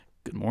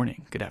good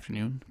morning, good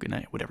afternoon, good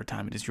night, whatever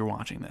time it is you're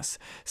watching this.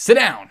 Sit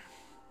down.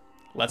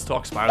 Let's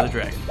talk Spyro the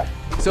Dragon.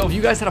 So if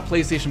you guys had a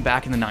PlayStation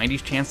back in the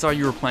 90s, chances are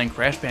you were playing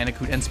Crash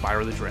Bandicoot and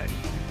Spyro the Dragon.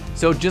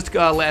 So just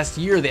last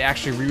year, they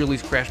actually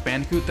re-released Crash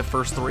Bandicoot, the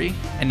first three,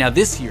 and now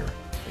this year,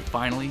 they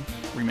finally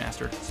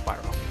remastered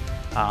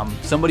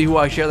Spyro. Somebody who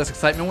I share this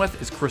excitement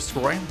with is Chris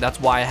Skroy. That's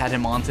why I had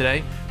him on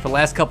today. For the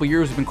last couple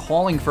years, we've been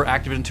calling for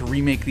Activision to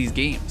remake these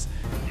games,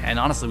 and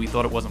honestly, we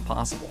thought it wasn't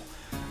possible.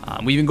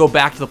 We even go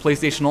back to the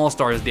PlayStation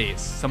All-Stars days.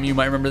 Some of you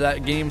might remember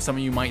that game, some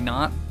of you might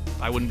not.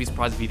 I wouldn't be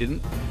surprised if you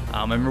didn't.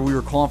 I remember we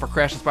were calling for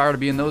Crash and Spyro to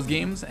be in those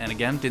games, and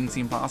again, didn't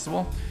seem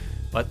possible.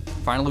 But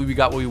finally, we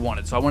got what we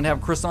wanted. So I wanted to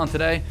have Chris on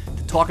today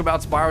to talk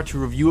about Spyro, to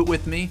review it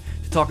with me,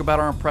 to talk about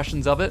our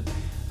impressions of it.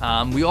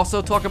 We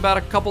also talk about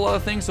a couple other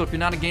things, so if you're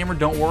not a gamer,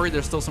 don't worry.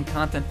 There's still some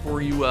content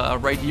for you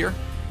right here.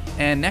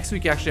 And next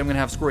week, actually, I'm going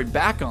to have Skroy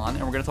back on,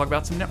 and we're going to talk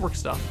about some network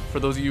stuff, for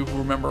those of you who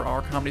remember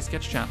our Comedy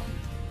Sketch channel.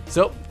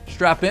 So,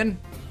 strap in.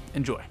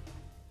 Enjoy.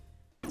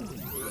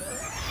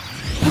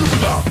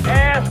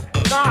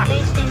 Ask not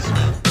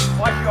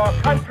what your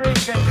country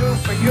can do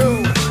for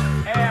you.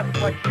 Ask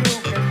what you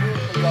can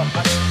do for your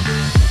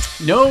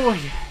country. No,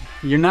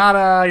 you're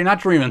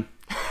not dreaming.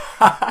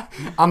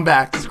 I'm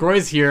back.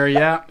 Skroy's here.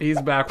 Yeah, he's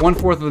back.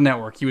 1/4 of the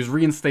network. He was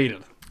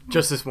reinstated.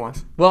 Just this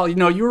once. Well,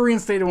 you were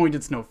reinstated when we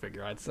did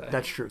Snowfigure, I'd say.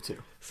 That's true, too.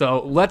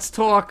 So let's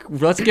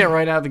get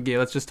right out of the gate.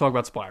 Let's just talk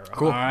about Spyro.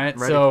 Cool. All right.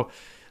 Ready. So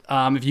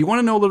if you want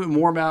to know a little bit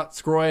more about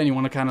Skroy and you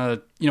want to kind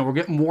of, we're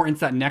getting more into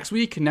that next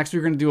week. Next week,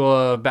 we're going to do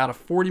about a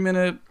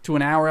 40-minute to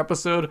an hour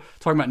episode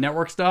talking about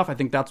network stuff. I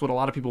think that's what a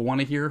lot of people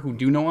want to hear who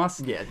do know us.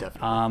 Yeah,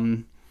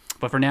 definitely.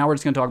 But for now, we're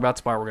just going to talk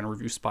about Spyro. We're going to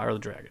review Spyro the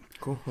Dragon.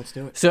 Cool. Let's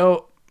do it.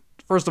 So,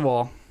 first of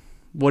all,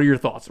 what are your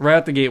thoughts? Right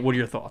out the gate, what are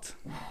your thoughts?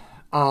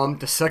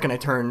 The second I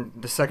turned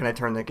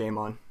the game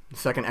on, the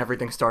second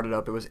everything started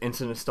up, it was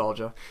instant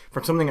nostalgia.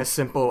 From something as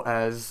simple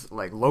as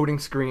like loading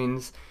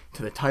screens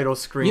to the title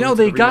screen.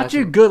 They got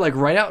you good. Like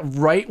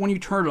right when you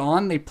turn it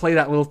on, they play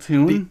that little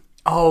tune.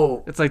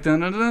 It's like dun,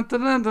 dun, dun,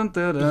 dun, dun, dun,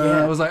 dun.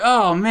 Yeah. I was like,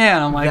 oh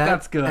man, I'm like,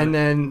 that's good. And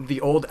then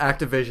the old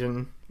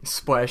Activision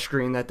splash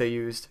screen that they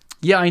used.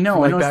 Yeah, I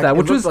know. I noticed that.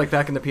 Which was like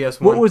back in the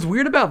PS1. What was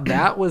weird about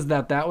that was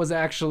that was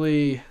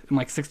actually in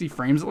like 60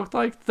 frames. It looked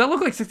like. Did that look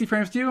like 60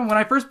 frames to you? And when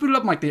I first booted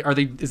up, I'm like,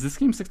 is this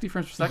game 60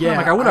 frames per second? Yeah, I'm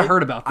like, I would have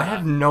heard about that. I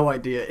have no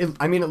idea. It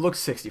looks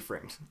 60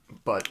 frames,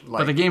 but like.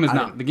 But the game is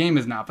not. The game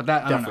is not. But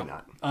that definitely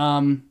I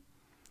don't know. not.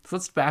 So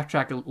let's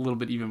backtrack a little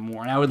bit even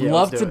more. And I would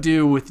love to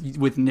do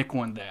with Nick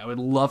one day. I would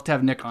love to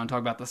have Nick on talk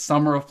about the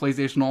summer of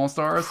PlayStation All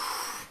Stars.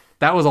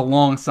 That was a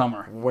long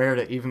summer. Where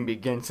to even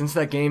begin? Since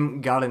that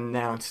game got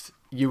announced,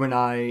 you and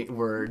I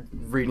were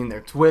reading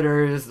their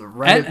Twitters, the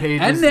Reddit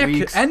pages,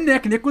 leaks. And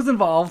Nick was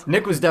involved.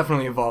 Nick was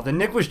definitely involved, and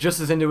Nick was just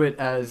as into it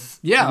as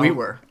we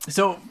were.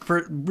 So,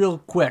 for real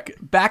quick,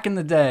 back in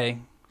the day,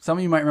 some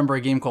of you might remember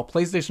a game called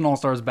PlayStation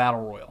All-Stars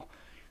Battle Royale.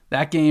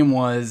 That game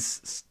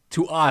was,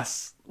 to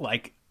us,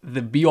 like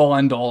the be-all,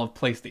 end-all of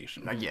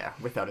PlayStation. Yeah,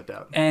 without a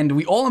doubt. And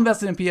we all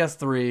invested in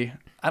PS3.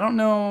 I don't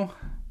know.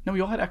 No,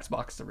 we all had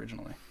Xbox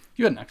originally.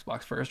 You had an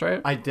Xbox first,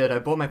 right? I did. I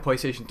bought my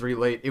PlayStation 3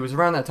 late. It was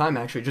around that time,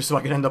 actually, just so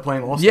I could end up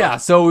playing All-Stars. Yeah,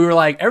 so we were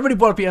like, everybody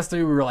bought a PS3.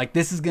 We were like,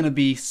 this is going to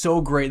be so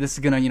great. This is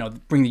going to,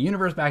 bring the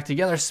universe back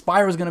together.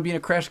 Spyro's going to be in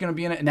it. Crash is going to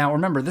be in it. Now,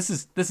 remember, this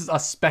is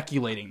us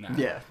speculating that.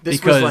 Yeah,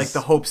 this was like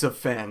the hopes of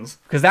fans.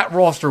 Because that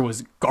roster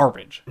was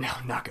garbage. No,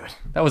 not good.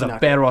 That was a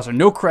bad roster.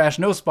 No Crash,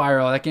 no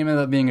Spyro. That game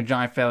ended up being a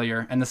giant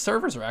failure. And the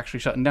servers are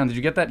actually shutting down. Did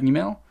you get that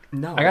email?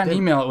 No, I got an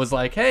email. It was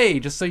like, hey,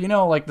 just so you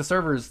know, like the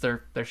servers,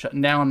 they're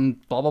shutting down,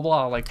 blah, blah,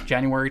 blah, like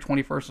January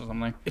 21st or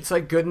something. It's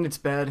like good and it's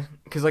bad.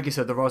 Because like you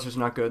said, the roster's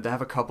not good. They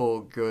have a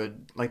couple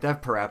good, like they have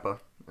Parappa.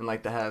 And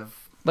like they have...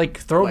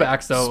 Like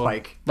throwbacks, though.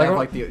 Spike. They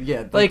have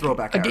the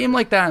throwback a game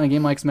like that and a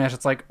game like Smash,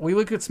 it's like, we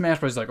look at Smash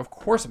Bros. Like, of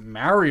course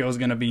Mario's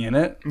going to be in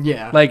it.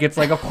 Yeah. Like, it's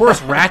like, of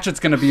course Ratchet's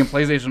going to be in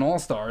PlayStation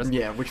All-Stars.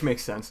 Yeah, which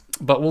makes sense.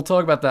 But we'll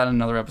talk about that in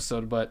another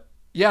episode. But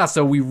yeah,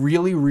 so we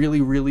really,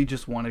 really, really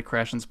just wanted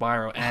Crash and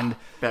Spyro. And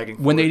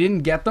when they didn't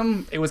get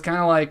them, it was kind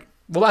of like,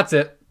 well, that's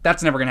it.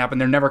 That's never going to happen.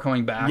 They're never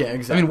coming back. Yeah,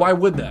 exactly. I mean, why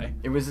would they?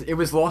 It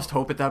was lost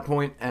hope at that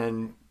point,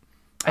 and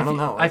I don't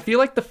know. I feel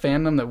like the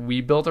fandom that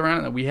we built around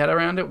it, that we had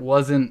around it,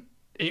 wasn't...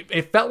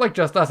 It felt like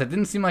just us. It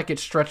didn't seem like it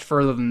stretched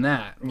further than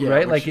that,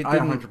 right? Like it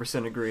didn't, I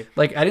 100% agree.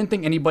 Like, I didn't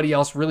think anybody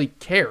else really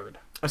cared.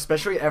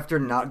 Especially after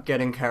not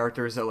getting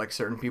characters that like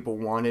certain people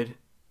wanted,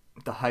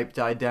 the hype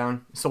died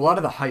down. So a lot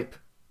of the hype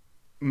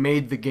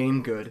made the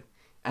game good,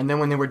 and then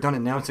when they were done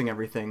announcing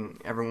everything,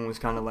 everyone was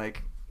kind of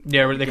like,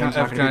 yeah, the game's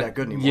not going to be that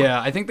good anymore.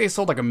 Yeah, I think they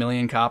sold like 1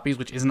 million copies,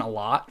 which isn't a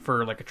lot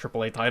for like a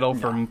AAA title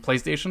from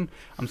PlayStation.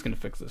 I'm just going to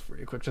fix this for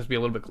you quick. Just be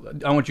a little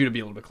bit... I want you to be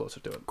a little bit closer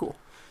to it. Cool.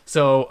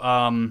 So,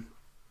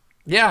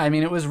 yeah, I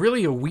mean, it was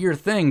really a weird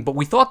thing, but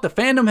we thought the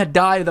fandom had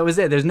died. That was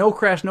it. There's no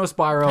Crash, no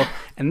Spyro.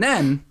 And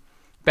then,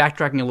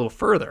 backtracking a little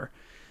further,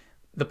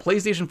 the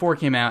PlayStation 4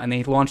 came out, and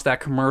they launched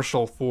that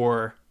commercial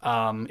for,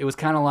 it was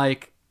kind of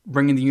like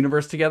bringing the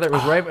universe together. It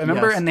was right, I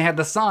remember, yes. And they had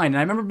the sign, and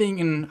I remember being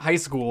in high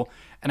school,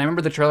 And I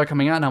remember the trailer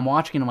coming out, and I'm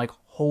watching, and I'm like,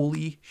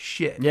 holy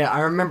shit. Yeah,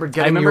 I remember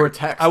getting your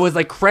text. I was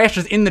like, Crash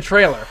is in the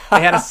trailer.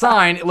 They had a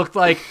sign. It looked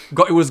like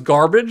it was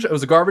garbage. It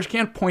was a garbage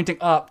can pointing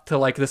up to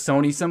like the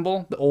Sony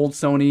symbol, the old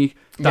Sony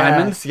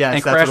diamond. Yes, and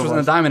that's Crash what it was in the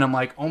was. diamond. I'm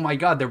like, oh my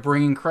god, they're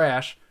bringing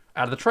Crash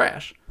out of the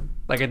trash.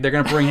 Like they're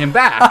gonna bring him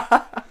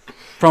back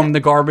from the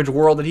garbage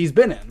world that he's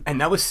been in. And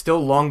that was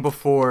still long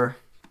before.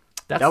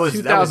 That's That was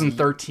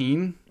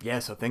 2013. Yeah,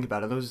 so think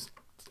about it. That was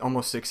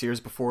almost 6 years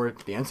before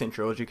the Insane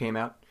trilogy came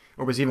out,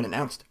 or was even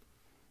announced.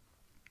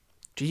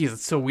 Jeez,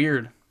 it's so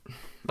weird.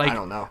 Like, I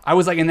don't know. I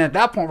was like, and at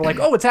that point, we're like,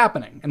 oh, it's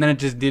happening. And then it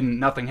just didn't,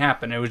 nothing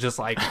happened. It was just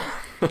like,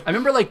 I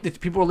remember like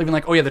people were leaving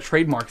like, oh yeah, the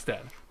trademark's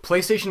dead.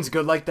 PlayStation's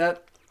good like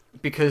that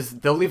because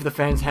they'll leave the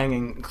fans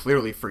hanging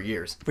clearly for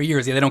years. For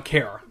years, yeah, they don't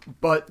care.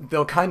 But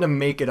they'll kind of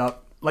make it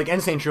up. Like,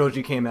 Insane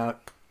Trilogy came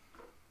out,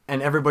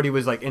 and everybody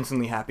was like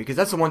instantly happy because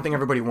that's the one thing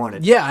everybody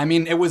wanted. Yeah, I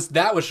mean,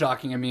 that was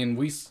shocking. I mean,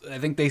 I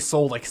think they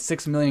sold like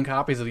 6 million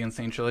copies of the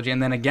Insane Trilogy.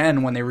 And then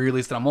again, when they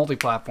re-released it on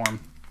multi-platform,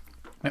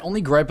 my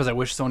only gripe is I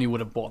wish Sony would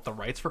have bought the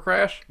rights for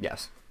Crash.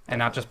 Yes. And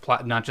not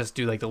just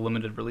do like the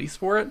limited release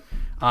for it.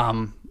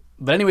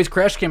 But anyways,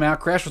 Crash came out.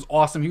 Crash was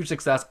awesome, huge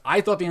success. I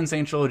thought the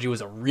Insane Trilogy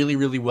was a really,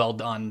 really well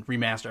done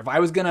remaster. If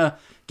I was gonna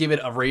give it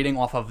a rating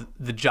off of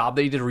the job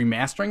they did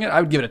remastering it, I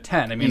would give it a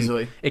 10. I mean,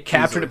 Easily. It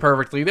captured it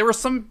perfectly. There were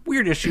some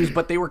weird issues,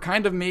 but they were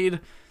kind of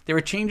made. There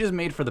were changes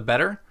made for the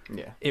better.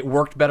 Yeah. It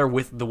worked better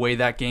with the way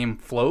that game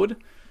flowed.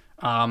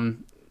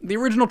 The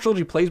original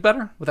trilogy plays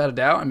better, without a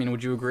doubt. I mean,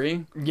 would you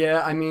agree?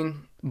 Yeah, I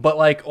mean, But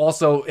like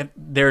also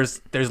there's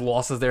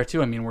losses there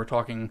too. I mean, we're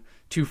talking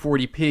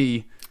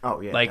 240p, oh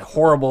yeah, like definitely.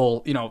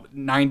 horrible,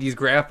 90s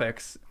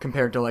graphics.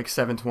 Compared to like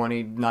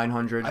 720,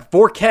 900.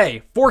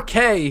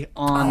 4K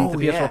on the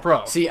PS4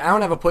 Pro. See, I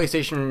don't have a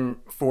PlayStation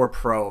 4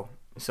 Pro,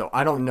 so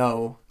I don't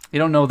know. You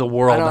don't know the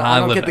world that I I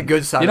don't live get in. the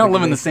good side You of don't the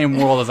live in the game. same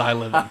world as I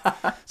live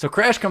in. So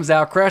Crash comes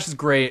out. Crash is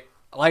great.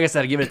 Like I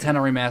said, I give it a 10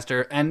 on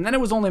remaster, and then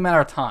it was only a matter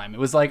of time. It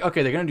was like,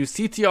 okay, they're gonna do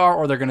CTR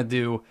or they're gonna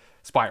do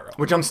Spyro.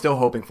 Which I'm still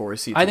hoping for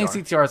is CTR. I think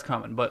CTR is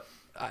coming, but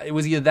it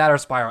was either that or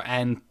Spyro,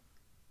 and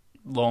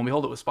lo and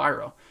behold, it was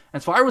Spyro.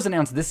 And Spyro was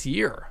announced this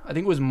year. I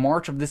think it was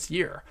March of this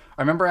year.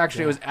 I remember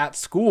actually I was at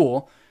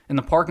school in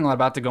the parking lot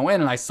about to go in,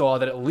 and I saw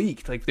that it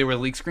leaked. Like, there were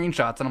leaked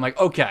screenshots, and I'm like,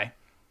 okay,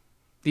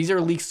 these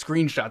are leaked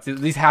screenshots.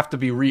 These have to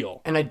be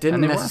real. And I didn't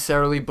they were.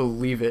 necessarily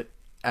believe it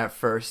at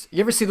first. You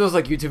ever see those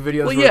like YouTube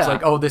videos Well, where it's yeah.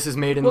 like, oh, this is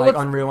made in Well, like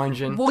let's- Unreal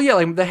Engine? Well, yeah,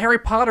 like the Harry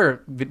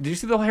Potter. Did you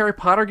see the Harry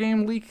Potter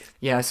game leak?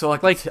 Yeah, I saw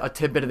like a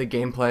tidbit of the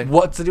gameplay.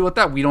 What's to do with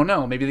that? We don't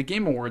know. Maybe the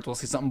Game Awards will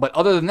see something. But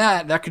other than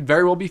that, that could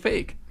very well be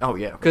fake. Oh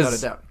yeah, without a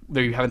Because doubt.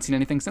 you haven't seen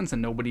anything since,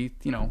 and nobody,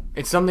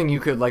 It's something you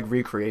could like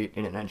recreate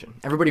in an engine.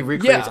 Everybody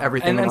recreates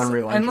everything in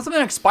Unreal Engine. And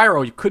something like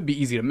Spyro could be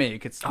easy to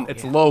make. It's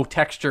yeah. low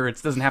texture. It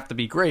doesn't have to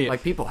be great.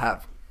 Like people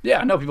have.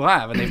 Yeah, no, people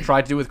have, and they've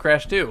tried to do it with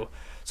Crash too.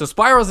 So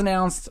Spyro's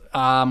announced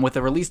with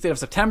a release date of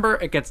September.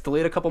 It gets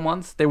delayed a couple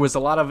months. There was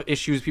a lot of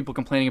issues, people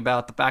complaining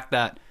about the fact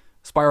that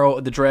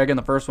Spyro the Dragon,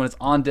 the first one, is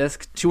on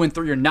disc. 2 and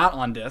 3 are not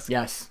on disc.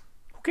 Yes.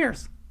 Who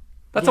cares?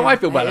 That's how I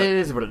feel about It it.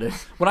 is what it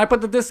is. When I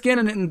put the disc in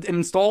and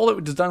installed it,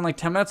 which is done in like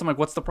 10 minutes, I'm like,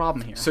 what's the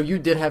problem here? So you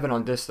did have it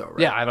on disc though, right?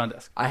 Yeah, I have it on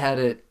disc. I had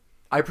it.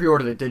 I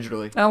pre-ordered it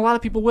digitally. And a lot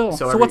of people will.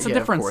 So, every- what's the yeah,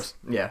 difference? Of course.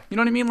 Yeah. You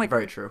know what I mean? Like,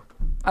 Very true.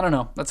 I don't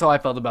know. That's how I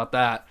felt about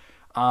that.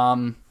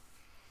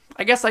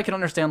 I guess I can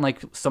understand,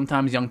 like,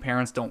 sometimes young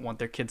parents don't want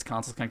their kids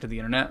constantly connected to the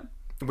internet.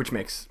 Which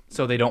makes.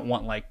 So they don't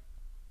want, like,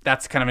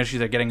 that's kind of an issue.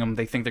 They're getting them.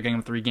 They think they're getting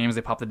them 3 games.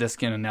 They pop the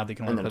disc in, and now they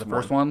can only And play then the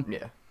it's first one.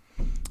 Yeah.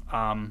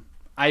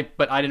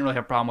 But I didn't really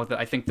have a problem with it.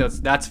 I think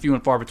that's few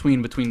and far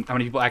between how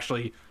many people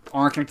actually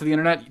aren't connected to the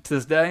internet to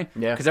this day.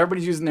 Yeah. Because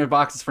everybody's using their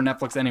boxes for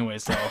Netflix anyway,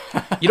 so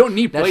you don't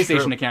need That's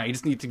PlayStation true. account. You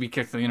just need to be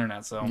connected to the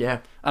internet. So Yeah.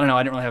 I don't know.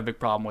 I didn't really have a big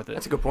problem with it.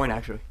 That's a good point,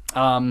 actually.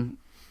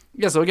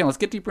 Yeah. So again, let's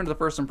get deeper into the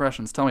first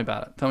impressions. Tell me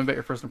about it. Tell me about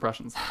your first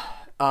impressions.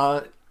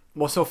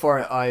 Well, so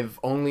far I've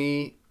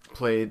only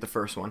played the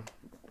first one,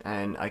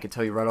 and I can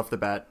tell you right off the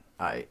bat,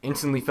 I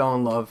instantly fell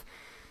in love.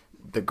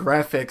 The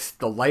graphics,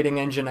 the lighting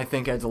engine, I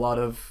think adds a lot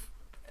of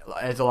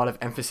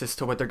emphasis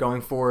to what they're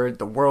going for.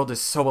 The world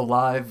is so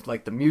alive,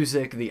 like the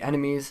music, the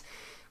enemies.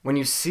 When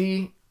you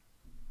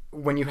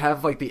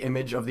have like the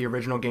image of the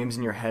original games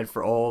in your head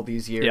for all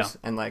these years, Yeah.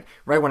 and like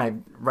right when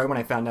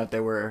I found out they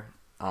were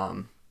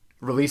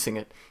releasing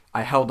it,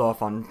 I held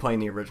off on playing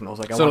the originals.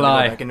 Like I So wanted did to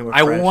I. go back into it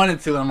I fresh. wanted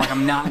to, and I'm like,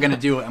 I'm not gonna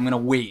do it. I'm gonna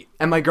wait.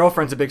 And my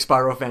girlfriend's a big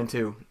Spyro fan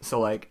too, so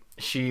like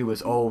she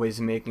was always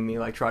making me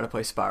like try to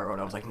play Spyro, and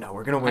I was like, no,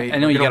 we're gonna wait. I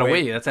know We're you gonna gotta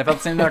wait. I felt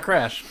the same about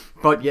Crash.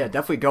 But yeah,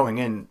 definitely going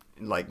in,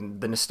 like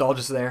the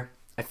nostalgia's there.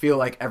 I feel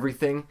like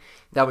everything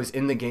that was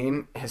in the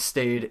game has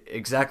stayed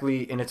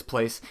exactly in its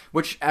place,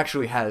 which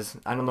actually has.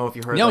 I don't know if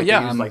you heard. No, like,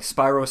 yeah, they use like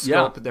Spyroscope,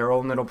 yeah. their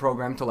own little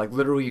program to like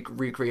literally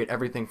recreate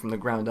everything from the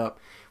ground up,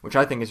 which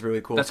I think is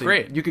really cool. That's So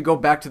great. You could go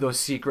back to those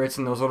secrets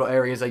and those little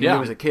areas that you Yeah.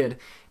 knew as a kid,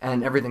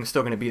 and everything's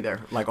still gonna be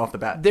there, like off the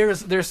bat.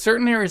 There's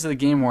certain areas of the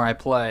game where I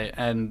play,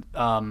 and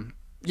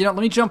let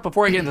me jump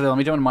before I get into that. Let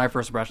me jump into my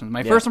first impressions.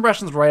 My first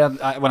impressions when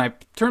I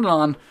turned it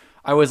on,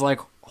 I was like,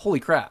 holy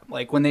crap!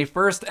 Like when they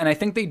first, and I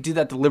think they do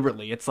that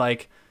deliberately. It's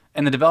like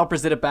And the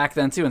developers did it back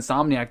then too.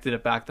 Insomniac did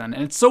it back then.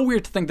 And it's so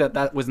weird to think that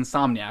that was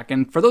Insomniac.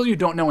 And for those of you who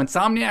don't know,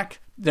 Insomniac,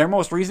 their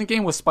most recent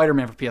game was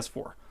Spider-Man for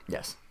PS4.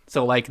 Yes.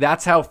 So, like,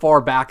 that's how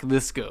far back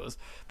this goes.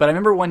 But I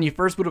remember when you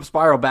first boot up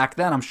Spyro back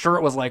then, I'm sure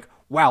it was like,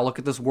 wow, look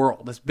at this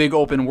world. This big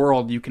open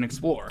world you can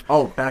explore.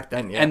 Oh, back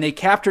then, yeah. And they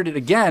captured it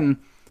again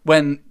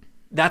when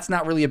that's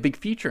not really a big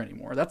feature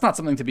anymore. That's not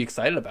something to be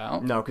excited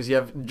about. No, because you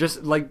have,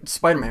 just like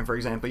Spider-Man, for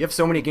example, you have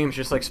so many games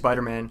just like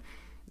Spider-Man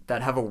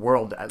that have a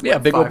world. Yeah,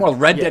 big open world.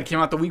 Red Dead came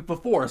out the week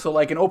before. So,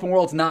 like, an open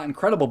world's not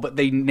incredible, but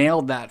they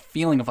nailed that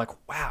feeling of, like,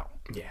 wow.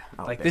 Yeah.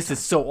 Like, this is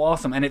so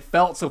awesome. And it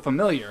felt so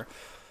familiar.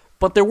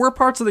 But there were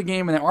parts of the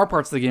game, and there are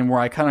parts of the game where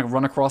I kind of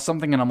run across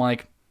something, and I'm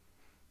like,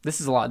 this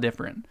is a lot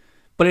different.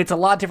 But it's a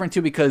lot different,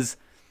 too, because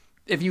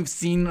if you've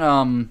seen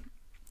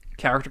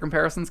character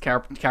comparisons,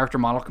 character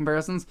model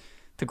comparisons,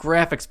 the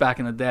graphics back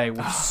in the day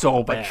were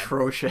so bad.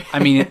 Atrocious. I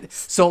mean,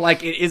 so,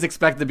 like, it is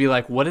expected to be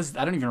like, what is...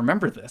 I don't even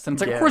remember this. And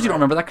it's like, Yeah, of course you don't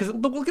remember that, because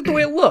look at the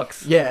way it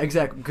looks. Yeah,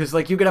 exactly. Because,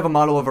 like, you could have a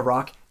model of a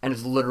rock, and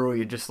it's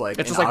literally just like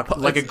It's just an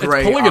like a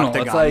gray it's polygonal.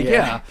 octagon. It's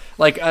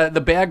like like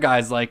the bad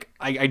guys. Like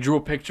I drew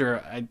a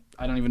picture.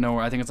 I don't even know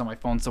where. I think it's on my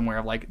phone somewhere.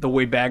 Of like the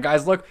way bad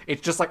guys look.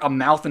 It's just like a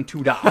mouth and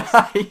two dots.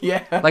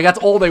 Yeah. Like that's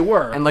all they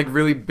were. And like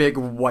really big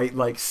white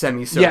like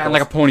semicircles. Yeah, and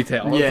like a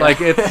ponytail. Yeah. It's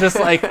like it's just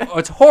like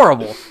it's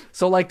horrible.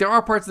 So like there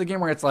are parts of the game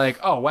where it's like,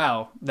 oh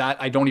wow, that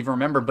I don't even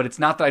remember. But it's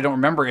not that I don't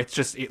remember. It's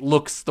just it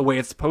looks the way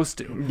it's supposed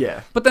to.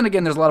 Yeah. But then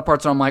again, there's a lot of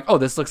parts where I'm like, oh,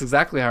 this looks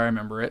exactly how I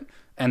remember it.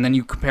 And then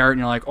you compare it and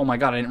you're like, oh my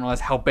god, I didn't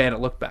realize how bad it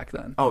looked back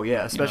then. Oh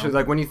yeah, especially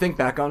like when you think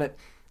back on it,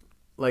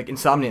 like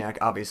Insomniac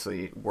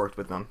obviously worked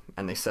with them,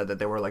 and they said that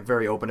they were like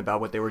very open about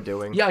what they were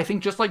doing. Yeah, I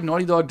think just like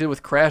Naughty Dog did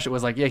with Crash, it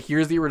was like, yeah,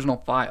 here's the original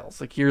files.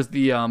 Like here's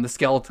the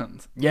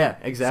skeletons. Yeah,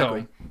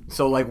 exactly.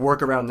 So like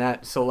work around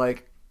that. So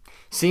like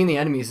seeing the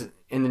enemies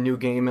in the new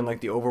game and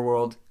like the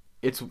overworld,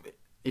 it's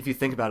if you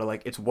think about it,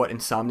 like it's what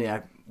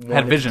Insomniac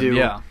wanted vision, to do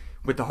yeah.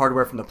 with the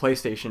hardware from the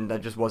PlayStation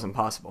that just wasn't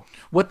possible.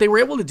 What they were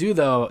able to do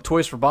though,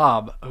 Toys for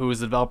Bob, who is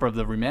the developer of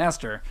the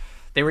remaster,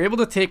 they were able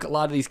to take a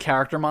lot of these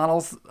character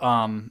models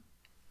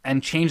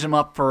and change them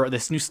up for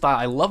this new style.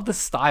 I love the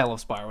style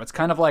of Spyro. It's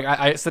kind of like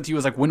I said to you, it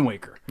was like Wind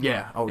Waker.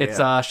 Yeah. Oh It's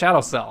yeah.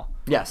 Shadow Cell.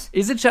 Yes.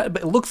 Is it?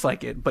 But it looks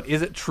like it. But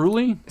is it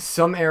truly?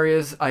 Some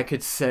areas I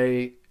could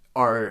say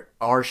are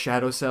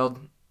shadow celled,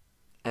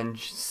 and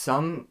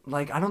some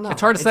like I don't know. It's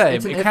hard to say.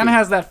 It's It kind iffy of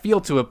has that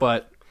feel to it,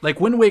 but like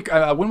Wind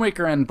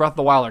Waker and Breath of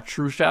the Wild are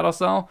true Shadow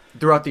Cell.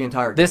 throughout the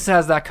entire game. This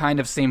has that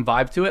kind of same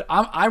vibe to it.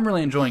 I'm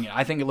really enjoying it.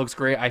 I think it looks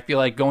great. I feel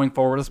like going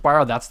forward with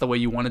Spyro, that's the way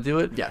you want to do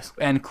it. Yes.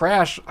 And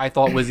Crash, I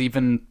thought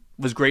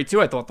was great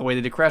too. I thought the way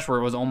they did Crash, where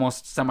it was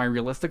almost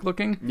semi-realistic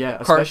looking. Yeah,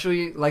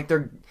 especially like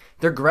their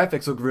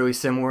graphics look really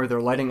similar.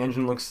 Their lighting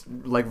engine looks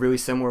like really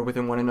similar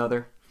within one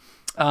another.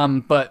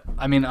 But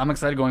I mean, I'm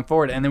excited going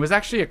forward. And there was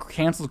actually a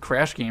canceled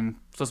Crash game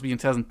supposed to be in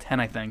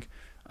 2010, I think.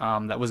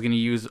 That was going to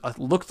use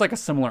looks like a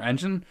similar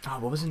engine. Oh,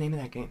 what was the name of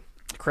that game?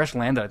 Crash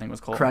Landed, I think it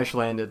was called. Crash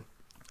Landed.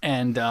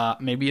 And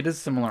maybe it is a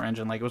similar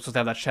engine. Like it was supposed to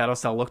have that Shadow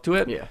Cell look to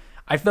it. Yeah.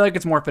 I feel like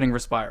it's more fitting for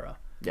Spyro.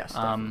 Yes,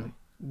 definitely.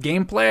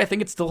 Gameplay, I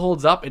think it still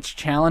holds up. It's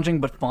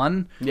challenging but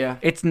fun. Yeah.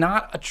 It's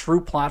not a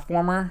true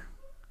platformer,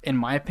 in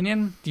my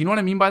opinion. Do you know what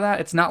I mean by that?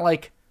 It's not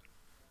like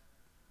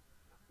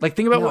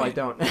think about No, what I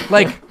don't.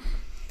 like.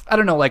 I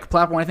don't know, like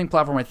platform.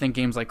 I think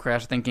games like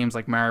Crash. I think games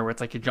like Mario, where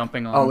it's like you're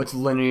jumping on. Oh, it's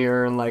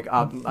linear and like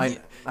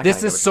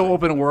This is so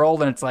open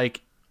world, and it's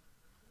like,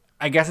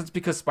 I guess it's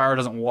because Spyro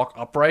doesn't walk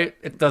upright.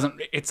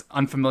 It's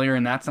unfamiliar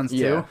in that sense too.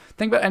 Yeah.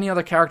 Think about any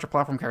other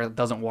platform character that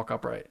doesn't walk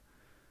upright.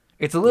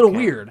 It's a little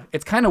weird.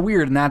 It's kind of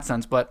weird in that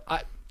sense, but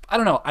I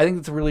don't know. I think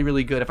it's really,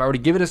 really good. If I were to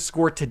give it a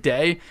score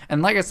today,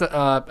 and like I said,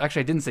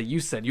 actually I didn't say, you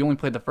said you only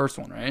played the first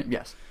one, right?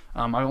 Yes.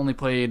 I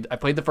played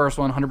the first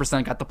one,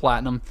 100%, got the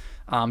platinum.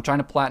 I'm trying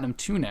to platinum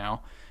 2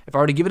 now. If I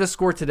were to give it a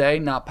score today,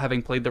 not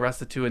having played the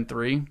rest of 2 and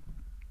 3,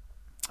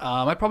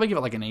 I'd probably give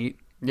it like an 8.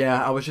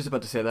 Yeah, I was just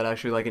about to say that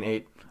actually, like an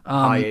 8,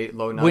 high 8,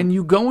 low 9. When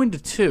you go into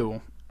 2,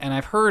 and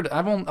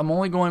I'm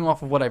only going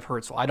off of what I've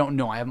heard, so I don't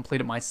know. I haven't played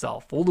it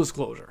myself. Full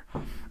disclosure.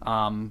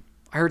 I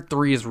heard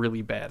 3 is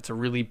really bad. It's a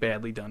really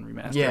badly done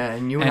remaster. Yeah,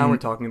 and you and I were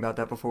talking about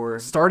that before.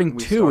 Starting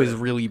 2 is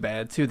really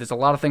bad too. There's a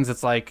lot of things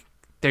that's like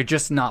they're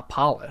just not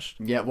polished.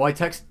 Yeah, well,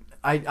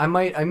 I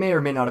may or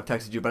may not have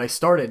texted you, but I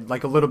started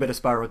like a little bit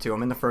of Spyro 2.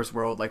 I'm in the first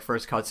world, like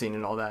first cutscene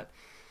and all that.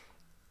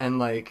 And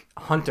like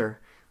Hunter,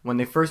 when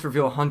they first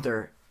reveal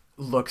Hunter,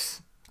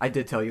 looks, I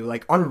did tell you,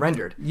 like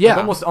unrendered. Yeah. Like,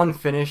 almost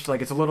unfinished,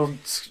 like it's a little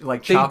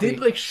like choppy. They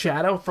did like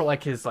shadow for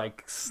like his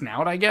like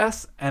snout, I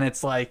guess, and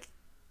it's like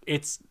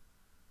it's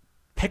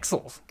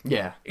pixels.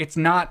 Yeah. It's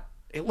not.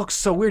 It looks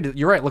so weird.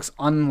 You're right. It looks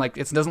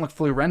it doesn't look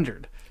fully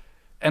rendered.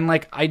 And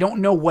like I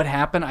don't know what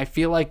happened. I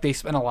feel like they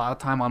spent a lot of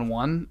time on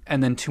 1,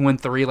 and then 2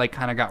 and 3 like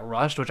kind of got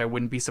rushed, which I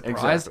wouldn't be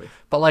surprised. Exactly.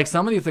 But like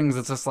some of the things,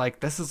 it's just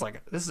like this is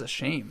a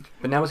shame.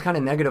 But now it's kind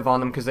of negative on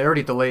them because they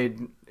already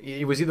delayed.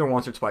 It was either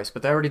once or twice,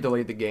 but they already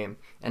delayed the game,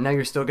 and now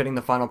you're still getting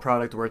the final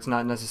product where it's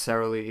not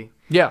necessarily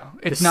Yeah,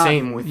 it's the not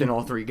same within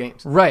all 3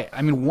 games. right.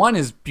 I mean, 1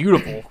 is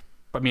beautiful.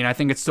 I mean, I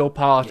think it's so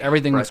polished.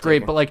 Everything looks great.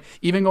 breathtaking. But like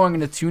even going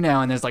into 2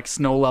 now, and there's like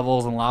snow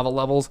levels and lava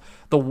levels.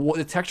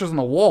 The textures on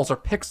the walls are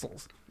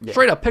pixels,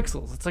 straight up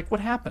pixels. It's like, what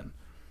happened?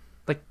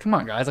 Like, come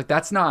on, guys. Like,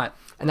 that's not.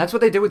 And that's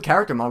what they did with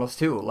character models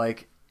too.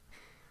 Like,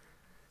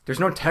 there's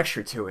no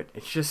texture to it.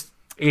 It's just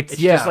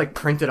just like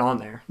printed on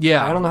there.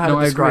 Yeah. I don't know how to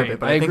I describe agree. it,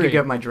 but I I think agree. you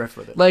get my drift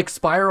with it. Like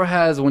Spyro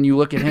has, when you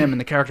look at him and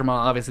the character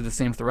model, obviously the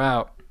same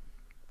throughout,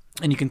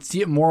 and you can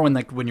see it more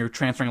when you're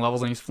transferring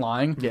levels and he's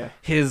flying. Yeah.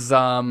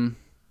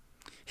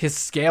 His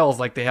scales,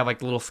 like they have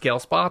like little scale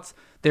spots.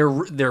 They're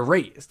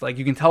raised. Like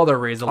you can tell they're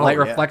raised. The light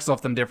yeah. reflects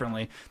off them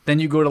differently. Then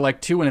you go to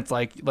like 2 and it's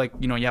like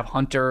you have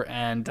Hunter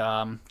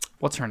and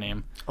what's her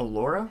name?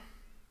 Allura?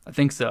 I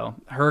think so.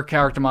 Her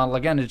character model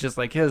again is just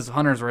like his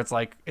Hunter's, where it's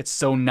like it's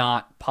so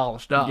not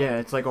polished up. Yeah,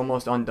 it's like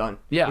almost undone.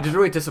 Yeah. Which is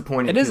really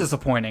disappointing. It is too.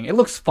 disappointing. It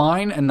looks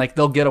fine, and like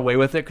they'll get away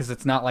with it because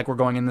it's not like we're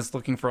going in this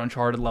looking for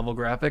Uncharted level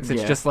graphics.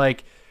 It's Yeah. just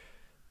like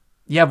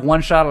you have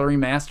one shot of a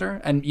remaster,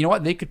 and you know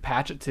what? They could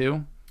patch it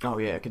too. Oh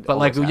yeah, it could But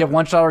like almost you have happen.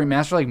 one shot of a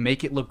remaster, like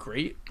make it look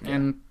great,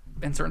 and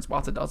in certain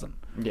spots it doesn't.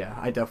 Yeah,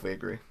 I definitely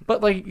agree.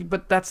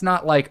 But that's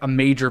not like a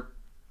major.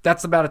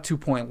 That's about a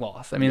 2-point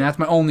loss. I mean, that's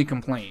my only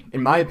complaint.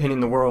 In my opinion,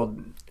 the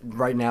world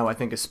right now I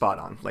think is spot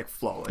on, like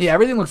flawless. Yeah,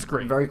 everything looks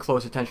great. Very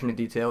close attention to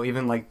detail.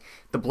 Even like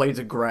the blades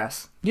of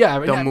grass, Yeah, I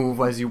mean, they'll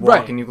move as you walk,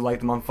 right. and you light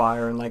them on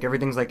fire, and like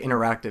everything's like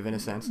interactive in a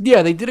sense.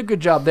 Yeah, they did a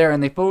good job there,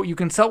 and you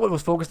can tell what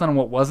was focused on and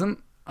what wasn't.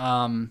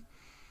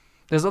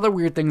 There's other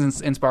weird things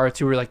in Spyro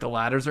 2 where like the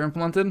ladders are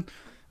implemented.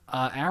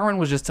 Aaron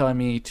was just telling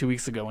me 2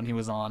 weeks ago when he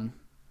was on.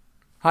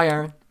 Hi,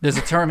 Aaron. There's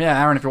a term,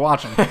 yeah, Aaron, if you're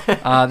watching.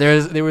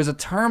 There was a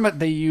term that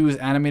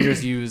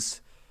animators use.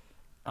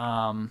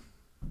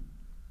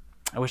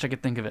 I wish I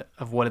could think of it,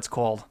 of what it's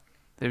called.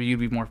 Maybe you'd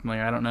be more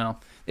familiar. I don't know.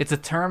 It's a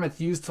term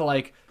that's used to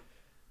like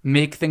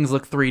make things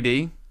look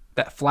 3D.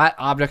 That flat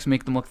objects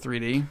make them look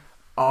 3D.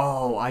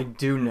 Oh, I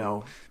do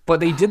know. But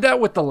they did that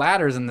with the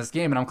ladders in this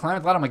game, and I'm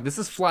climbing the ladder. I'm like, this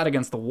is flat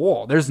against the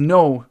wall. There's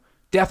no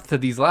depth to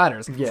these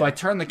ladders. Yeah. So I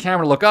turn the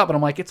camera to look up, and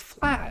I'm like, it's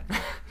flat.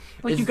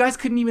 Like, you guys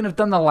couldn't even have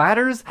done the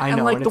ladders. I and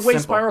know, like and the it's way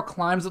simple. Spyro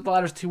climbs up the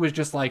ladders too is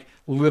just like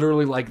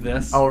literally like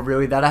this. Oh,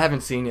 really? That I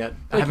haven't seen yet.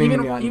 I Like haven't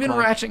even gotten even close.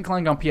 Ratchet and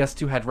Clank on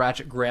PS2 had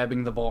Ratchet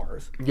grabbing the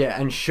bars. Yeah,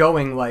 and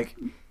showing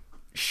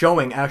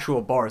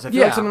actual bars. I feel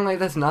Yeah. like something like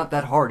that's not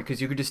that hard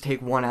because you could just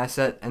take one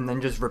asset and then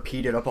just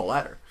repeat it up a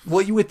ladder.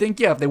 Well, you would think,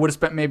 yeah, if they would have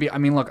spent maybe. I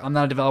mean, look, I'm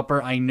not a developer.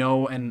 I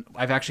know, and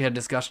I've actually had a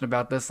discussion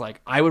about this.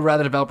 Like, I would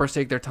rather developers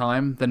take their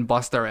time than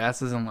bust their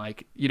asses and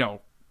like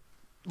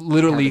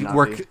literally Have it not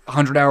work be.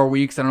 100-hour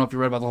weeks. I don't know if you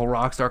read about the whole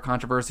Rockstar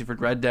controversy for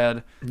Red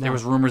Dead. There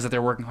was rumors that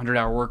they're working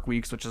 100-hour work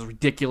weeks, which is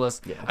ridiculous.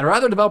 Yeah. I'd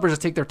rather developers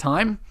just take their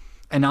time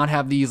and not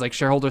have these like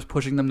shareholders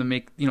pushing them to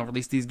make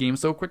release these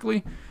games so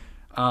quickly.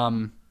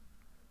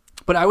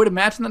 But I would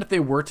imagine that if they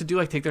were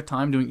to take their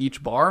time doing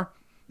each bar,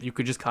 you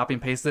could just copy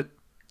and paste it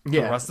for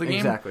the rest of the game,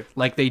 exactly.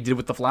 like they did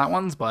with the flat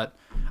ones. But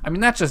I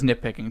mean, that's just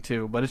nitpicking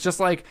too. But it's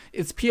just like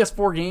it's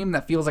PS4 game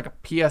that feels like a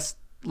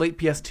late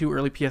PS2,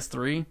 early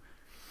PS3.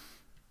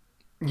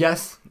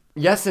 Yes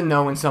and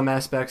no in some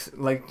aspects.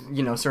 Like,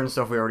 certain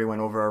stuff we already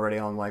went over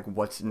on like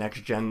what's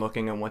next gen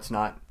looking and what's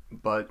not.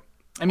 But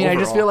I mean, I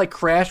just overall- feel like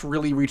Crash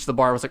really reached the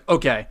bar. It was like,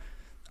 okay,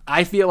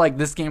 I feel like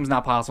this game's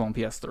not possible on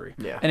PS3.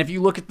 Yeah. And if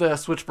you look at the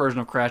Switch version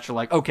of Crash, you're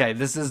like, okay,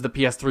 this is the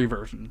PS3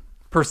 version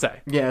per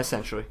se. Yeah,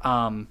 essentially.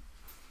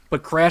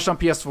 But Crash on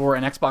PS4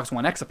 and Xbox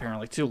One X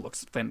apparently too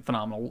looks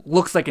phenomenal.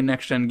 Looks like a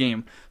next gen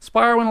game.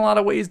 Spyro in a lot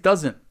of ways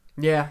doesn't.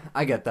 Yeah,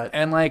 I get that.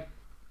 And like,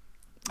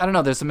 I don't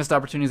know, there's some missed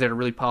opportunities there to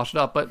really polish it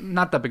up, but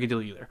not that big a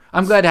deal either.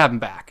 I'm glad to have him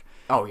back.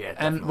 Oh yeah,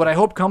 definitely. And what I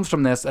hope comes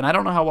from this, and I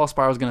don't know how well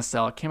Spyro's going to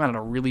sell. It came out at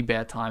a really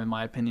bad time, in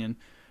my opinion.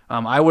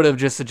 I would have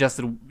just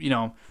suggested,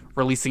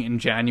 releasing it in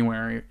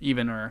January,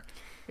 even, or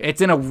it's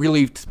in a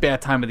really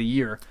bad time of the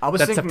year. I was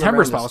that thinking September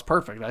around spot this- was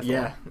perfect. I thought.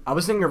 Yeah, I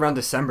was thinking around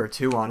December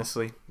too,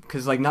 honestly,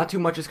 because like not too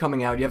much is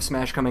coming out. You have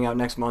Smash coming out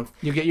next month.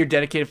 You get your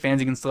dedicated fans.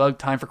 You can still have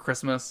time for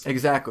Christmas.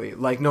 Exactly.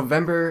 Like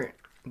November,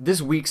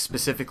 this week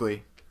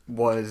specifically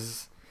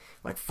was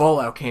like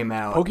Fallout came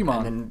out, Pokemon.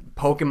 and then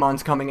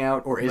Pokemon's coming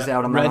out or is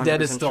out. I'm not Red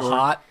Dead is 100% still sure.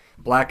 hot.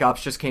 Black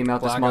Ops just came out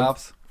this Black month.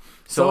 Ops.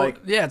 So like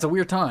yeah, it's a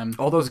weird time.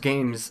 all those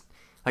games,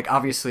 like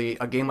obviously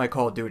a game like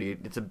Call of Duty,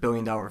 it's a $1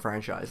 billion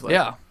franchise. Like,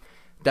 Yeah.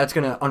 that's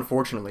gonna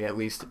unfortunately at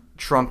least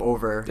trump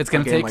over. It's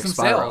gonna a game take like some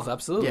Spiral. sales,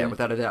 absolutely. Yeah,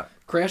 without a doubt.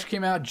 Crash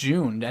came out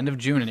end of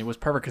June, and it was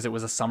perfect because it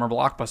was a summer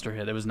blockbuster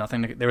hit. There was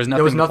nothing. There was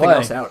was to nothing play.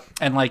 else out.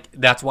 And like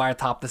that's why it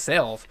topped the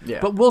sales. Yeah.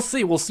 But we'll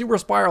see. We'll see where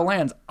Spyro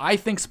lands. I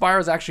think Spyro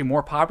is actually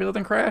more popular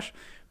than Crash,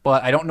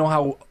 but I don't know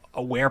how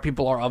aware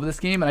people are of this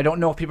game, and I don't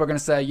know if people are gonna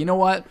say, you know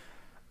what,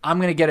 I'm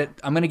gonna get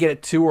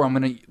it too, or I'm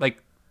gonna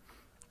like.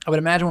 I would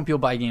imagine when people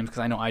buy games, because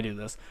I know I do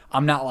this,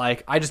 I'm not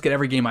like, I just get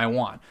every game I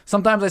want.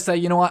 Sometimes I say,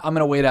 you know what, I'm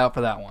going to wait out for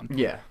that one.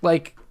 Yeah.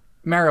 Like,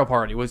 Mario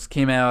Party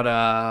came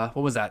out,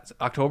 what was that,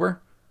 October?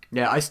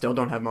 Yeah, I still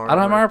don't have Mario. I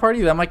don't have Mario Party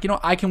either. I'm like,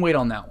 I can wait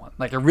on that one.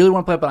 Like, I really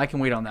want to play it, but I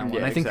can wait on that one. Yeah,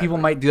 I think people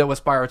exactly. might do that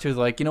with Spyro too.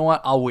 They're like, you know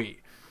what, I'll wait.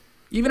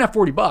 Even at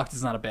 $40,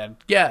 it's not a bad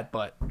get,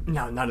 but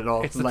No, not at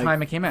all. It's the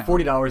time it came out.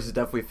 $40 is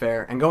definitely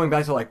fair. And going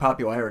back to like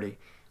popularity,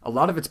 a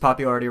lot of its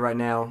popularity right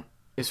now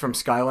is from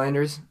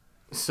Skylanders.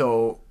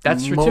 So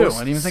That's true, too. I most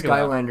didn't even think of that.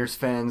 Skylanders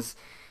fans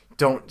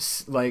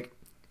don't like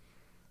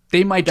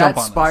They might that. jump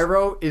on this.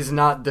 Spyro is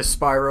not the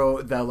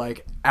Spyro that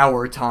like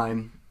our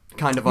time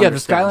kind of Yeah, the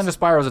understands. Skylanders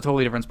Spyro is a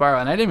totally different Spyro,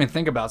 and I didn't even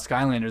think about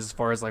Skylanders as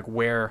far as like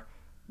where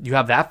you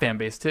have that fan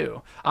base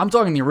too. I'm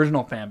talking the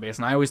original fan base,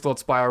 and I always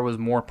thought Spyro was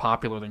more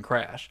popular than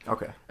Crash.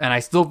 Okay. And I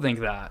still think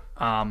that.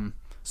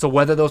 So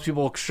whether those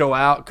people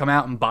come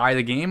out and buy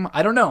the game,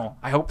 I don't know.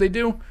 I hope they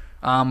do,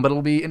 but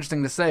it'll be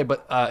interesting to say.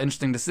 But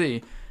interesting to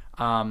see.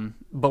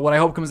 But what I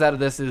hope comes out of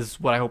this is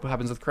what I hope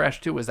happens with Crash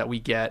 2 is that we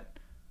get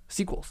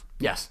sequels.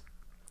 Yes.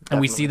 And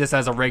we Definitely. see this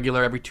as a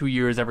regular every 2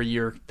 years, every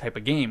year type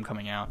of game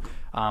coming out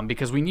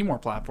because we need more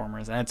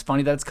platformers. And it's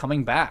funny that it's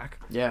coming back.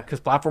 Yeah. Because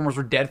platformers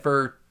were dead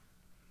for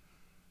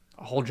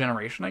a whole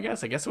generation, I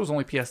guess. I guess it was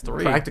only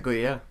PS3.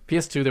 Practically, yeah.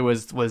 PS2 there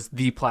was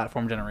the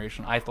platform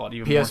generation, I thought,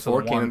 even more so PS4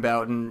 than came one.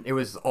 about and it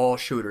was all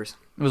shooters.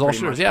 It was all pretty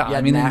shooters, much. yeah. You I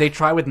had mean, Knack. they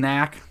try with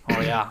Knack. Oh,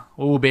 yeah.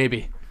 Oh,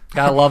 baby.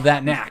 Gotta love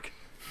that Knack.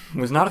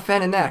 Was not a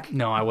fan of Knack.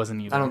 No, I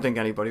wasn't either. I don't think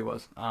anybody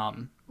was.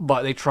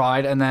 But they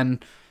tried, and then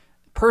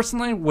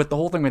personally, with the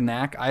whole thing with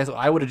Knack,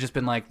 I would have just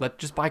been like, let's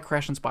just buy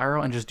Crash and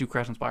Spyro and just do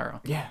Crash and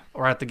Spyro. Yeah.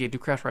 Or at the gate, do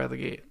Crash right out the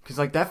gate. Because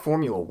like that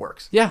formula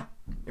works. Yeah.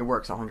 It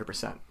works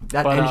 100%.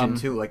 That But, engine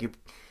too, like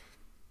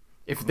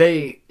if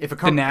a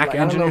company, Knack like, I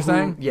don't engine know you're who-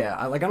 saying? Yeah,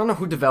 I don't know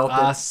who developed it.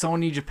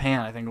 Sony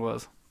Japan, I think it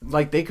was.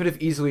 Like they could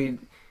have easily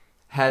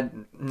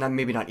had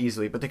maybe not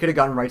easily, but they could have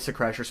gotten rights to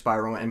Crash or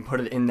Spyro and put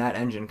it in that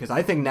engine because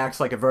I think Knack's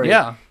like a very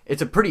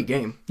it's a pretty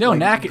game. No, like,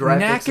 Knack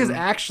graphics is and-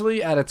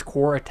 actually at its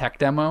core a tech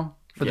demo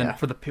for Yeah.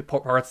 the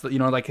parts that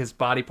like his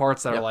body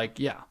parts that Yep. are like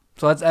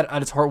So that's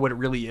at its heart what it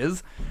really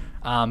is.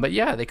 But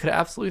yeah, they could have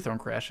absolutely thrown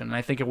Crash in, and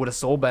I think it would have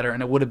sold better,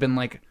 and it would have been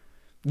like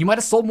you might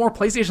have sold more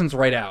PlayStations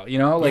right out.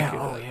 Like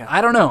yeah.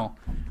 I don't know.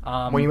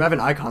 when you have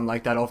an icon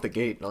like that off the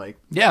gate, like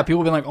Yeah, people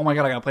have been like, oh my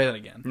god, I gotta play that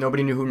again.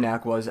 nobody knew who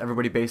Knack was.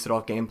 Everybody based it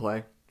off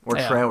gameplay or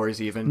Yeah.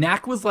 trailers even.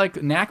 Knack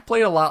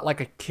played a lot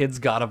like a kid's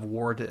God of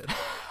War did,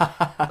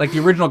 like the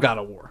original God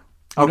of War.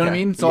 You know what I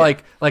Okay, mean? So yeah.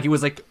 like it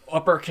was like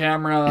upper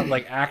camera,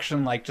 like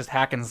action, like just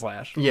hack and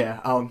slash, Yeah,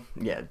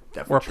 yeah,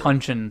 definitely or true.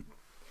 punching.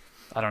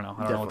 I don't know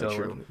what the Definitely other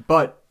true. word.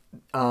 But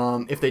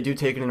if they do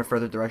take it in a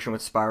further direction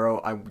with Spyro,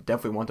 I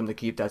definitely want them to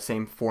keep that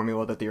same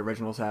formula that the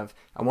originals have.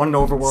 I want an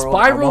overworld.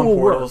 I Spyro want will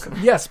portals. work.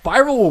 Yeah,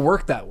 Spyro will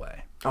work that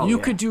way. Oh, you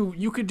yeah. could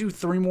do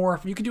 3 more.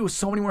 You could do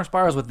so many more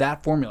Spyros with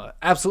that formula.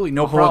 Absolutely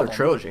no Whole problem. other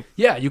trilogy.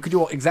 Yeah, you could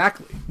do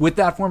exactly with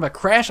that formula.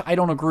 Crash, I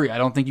don't agree. I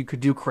don't think you could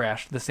do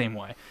Crash the same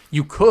way.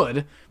 You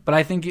could, but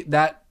I think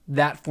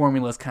that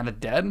formula is kind of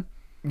dead.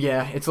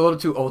 Yeah, it's a little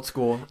too old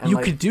school. And You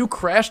like, could do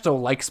Crash though,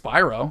 like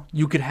Spyro.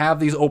 You could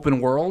have these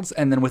open worlds,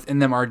 and then within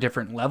them are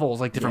different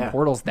levels, like different Yeah.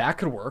 portals. That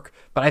could work.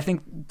 But I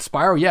think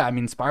Spyro, yeah, I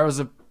mean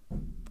Spyro's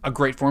a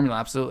great formula,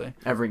 absolutely.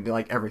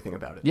 everything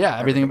about it. Yeah,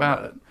 everything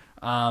about it.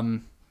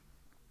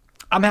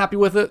 I'm happy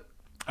with it.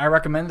 I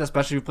recommend it,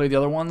 especially if you play the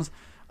other ones.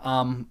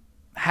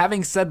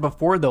 Having said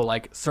before, though,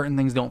 like certain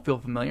things don't feel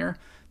familiar,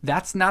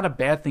 that's not a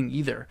bad thing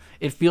either.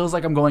 It feels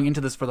like I'm going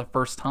into this for the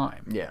first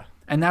time. Yeah,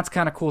 And that's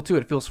kind of cool, too.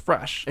 It feels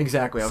fresh.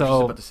 exactly. I was So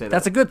just about to say that.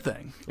 that's a good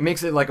thing. It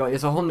makes it like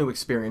it's a whole new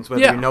experience,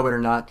 whether Yeah. you know it or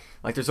not.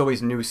 Like there's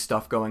always new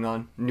stuff going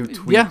on, new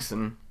tweaks,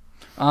 and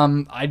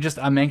I'm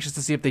anxious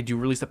to see if they do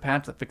release a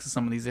patch that fixes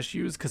some of these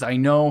issues, because I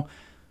know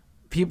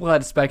people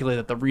had speculated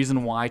that the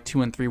reason why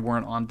 2 and 3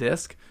 weren't on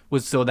disc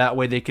was so that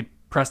way they could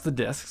press the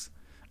discs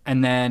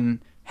and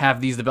then have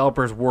these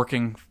developers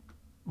working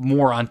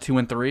more on 2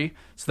 and 3,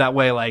 so that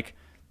way, like,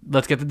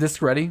 let's get the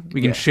discs ready,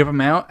 we can Yeah. ship them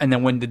out, and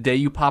then when the day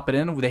you pop it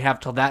in, they have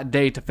till that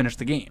day to finish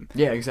the game.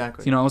 yeah,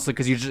 exactly. You know, it's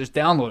because you're just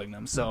downloading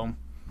them. So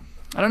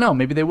I don't know,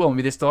 maybe they will,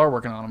 maybe they still are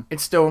working on them.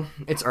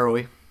 It's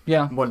early.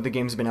 Yeah, What the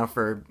game's been out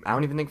for? I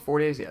don't even think 4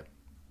 days yet.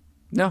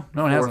 no, it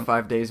 4 or hasn't.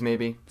 5 days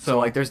maybe. So So-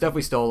 like, there's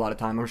definitely still a lot of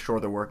time. I'm sure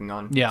they're working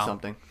on Yeah.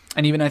 something.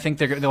 And even I think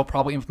they'll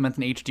probably implement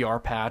an HDR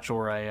patch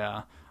or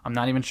a. I'm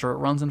not even sure it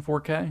runs in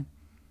 4K.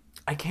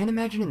 I can't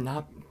imagine it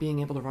not being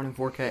able to run in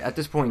 4K at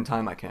this point in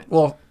time. I can't.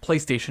 Well,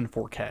 PlayStation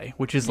 4K,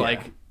 which is Yeah.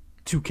 like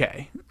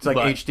 2K. It's like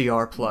but,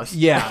 HDR plus.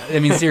 Yeah, I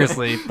mean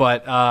seriously,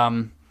 but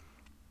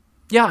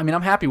yeah, I mean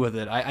I'm happy with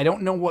it. I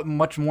don't know what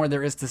much more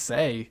there is to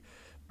say,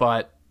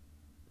 but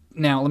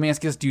now let me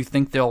ask you this: do you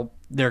think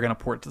they're gonna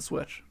port it to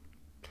Switch?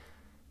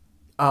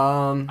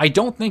 I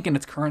don't think in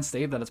its current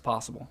state that it's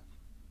possible.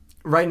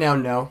 Right now,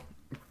 no.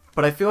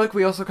 But I feel like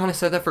we also kind of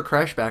said that for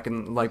Crash back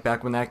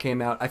when that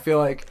came out. I feel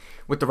like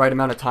with the right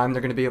amount of time,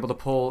 they're going to be able to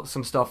pull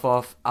some stuff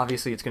off.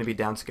 Obviously, it's going to be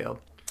downscaled.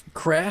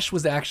 Crash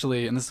was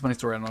actually, and this is a funny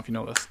story, I don't know if you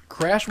know this,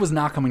 Crash was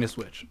not coming to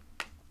Switch.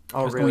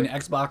 Oh, It was really? going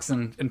to Xbox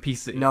and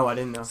PC. No, I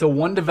didn't know. So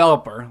one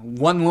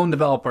lone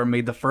developer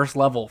made the first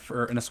level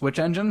in a Switch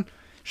engine,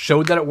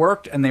 showed that it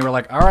worked, and they were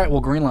like, all right,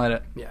 we'll greenlight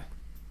it. Yeah.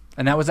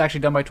 And that was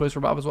actually done by Toys for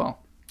Bob as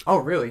well. Oh,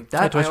 really?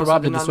 Yeah, Toys I for also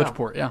Bob did the not Switch know.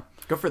 port, yeah.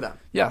 Good for them.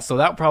 Yeah, so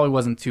that probably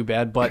wasn't too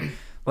bad, but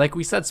like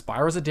we said,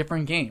 Spyro's a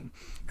different game.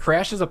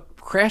 Crash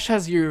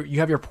has you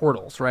have your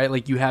portals, right?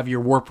 Like you have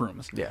your warp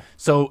rooms. Yeah.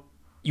 So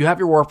you have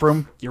your warp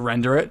room, you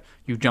render it,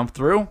 you jump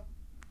through,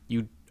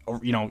 you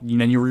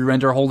then you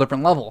re-render a whole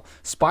different level.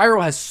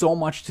 Spyro has so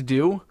much to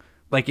do.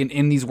 Like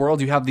in these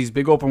worlds, you have these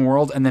big open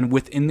worlds, and then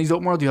within these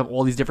open worlds, you have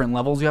all these different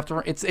levels you have to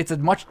run. It's a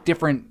much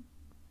different.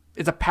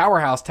 It's a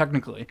powerhouse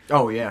technically.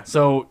 Oh yeah.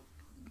 So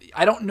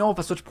I don't know if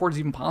a Switch port is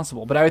even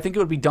possible, but I would think it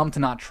would be dumb to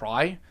not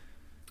try.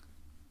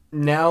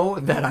 Now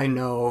that I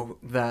know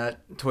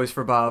that Toys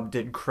for Bob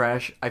did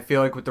Crash, I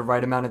feel like with the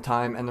right amount of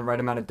time and the right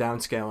amount of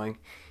downscaling,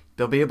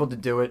 they'll be able to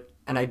do it.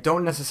 And I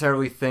don't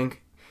necessarily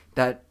think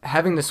that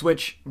having the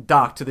Switch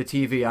docked to the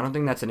TV, I don't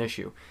think that's an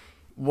issue.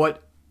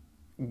 What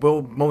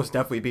will most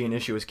definitely be an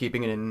issue is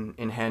keeping it in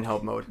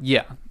handheld mode.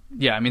 Yeah.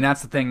 I mean,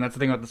 that's the thing. That's the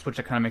thing about the Switch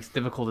that kind of makes it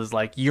difficult is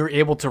like you're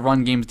able to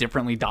run games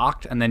differently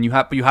docked, and then you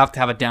have to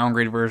have a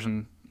downgraded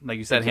version, like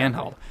you said,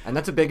 handheld. And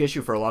that's a big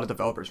issue for a lot of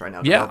developers right now,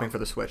 Yeah. developing for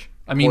the Switch.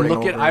 I mean,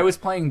 Porting over. I was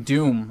playing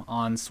Doom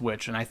on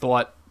Switch, and I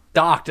thought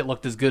docked it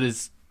looked as good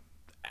as,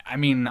 I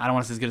mean, I don't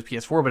want to say as good as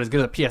PS4, but as good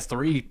as a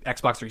PS3,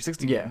 Xbox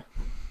 360 Yeah.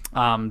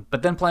 game.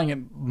 But then playing it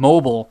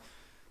mobile,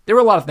 there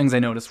were a lot of things I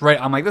noticed.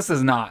 Right, I'm like, this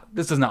does not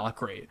look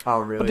great. Oh,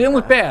 really? But it didn't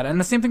look bad. And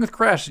the same thing with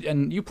Crash.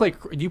 And you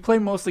play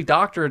mostly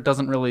docked, or it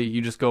doesn't really.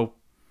 You just go.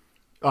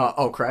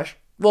 Crash?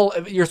 Well,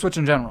 your Switch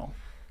in general.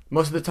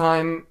 Most of the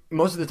time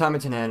it's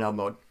in handheld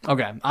mode.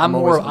 Okay, I'm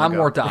always on the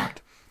more go.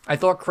 docked. I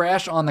thought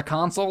Crash on the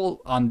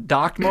console on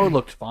docked mode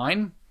looked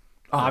fine.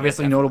 Oh,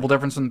 Obviously, yeah, notable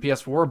difference from the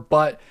PS4,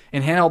 but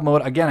in handheld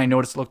mode, again, I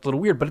noticed it looked a little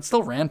weird, but it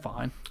still ran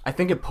fine. I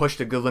think it pushed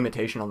a good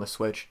limitation on the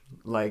Switch.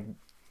 Like,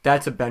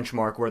 that's a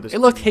benchmark where this... It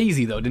looked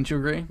hazy, though, didn't you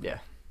agree? Yeah.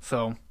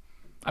 So,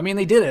 I mean,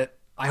 they did it.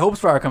 I hope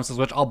Spyro comes to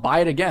Switch. I'll buy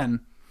it again.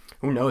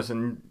 Who knows?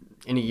 In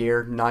a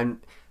year,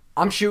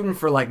 I'm shooting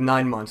for like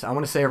 9 months. I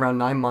want to say around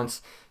 9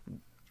 months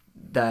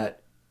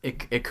that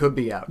it could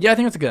be out. Yeah, I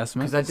think that's a good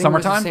estimate. Because I think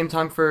Summertime? it was the same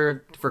time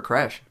for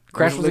Crash.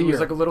 Crash was a It year. was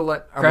like a little...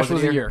 Crash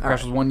was a year. All Crash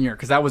right. was 1 year,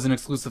 because that was an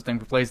exclusive thing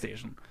for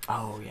PlayStation.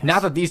 Oh, yes.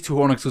 Not that these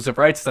two own exclusive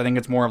rights. I think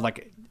it's more of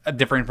like a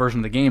different version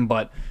of the game,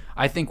 but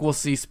I think we'll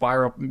see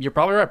Spyro. You're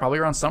probably right. Probably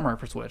around summer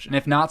for Switch. And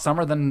if not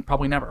summer, then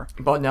probably never.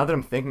 But now that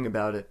I'm thinking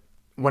about it,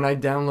 when I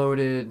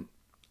downloaded...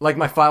 Like,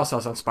 my file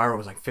size on Spyro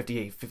was like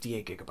 58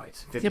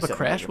 gigabytes. Yeah, but 57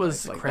 Crash was...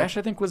 gigabytes. Like, Crash,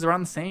 I think, was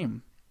around the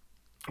same.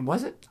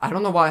 Was it? I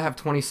don't know why I have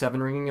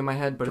 27 ringing in my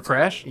head, but For it's...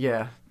 Crash?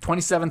 Yeah.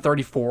 27,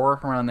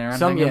 34, around there. I'm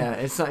thinking. Yeah,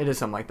 it is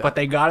something like that. But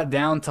they got it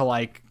down to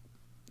like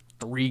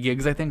 3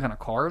 gigs, I think, on a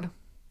card.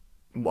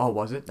 Oh,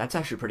 was it? That's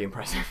actually pretty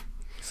impressive.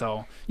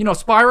 So,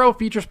 Spyro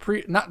features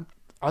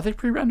are they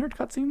pre-rendered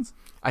cutscenes?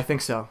 I think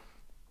so.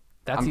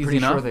 That's I'm easy pretty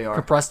enough. sure they are.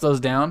 Compress those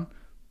down.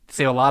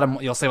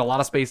 You'll save a lot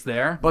of space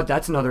there. But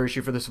that's another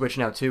issue for the Switch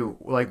now, too.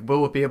 Like,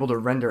 will it be able to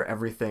render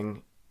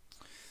everything?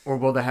 Or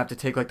will they have to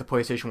take, like, the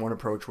PlayStation 1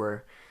 approach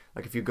where,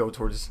 like, if you go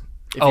towards...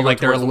 Like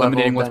they're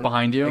eliminating what's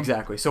behind you?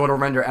 Exactly. So it'll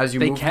render as you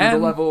move through the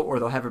level, or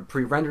they'll have it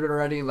pre-rendered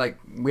already. Like,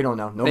 we don't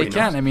know. Nobody They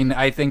can. knows. I mean,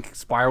 I think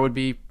Spyro would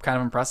be kind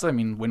of impressive. I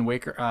mean, Wind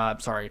Waker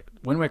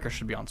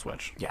should be on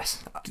Switch.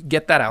 Yes.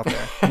 Get that out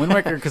there. Wind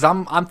Waker, because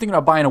I'm thinking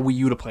about buying a Wii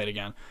U to play it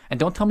again. And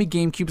don't tell me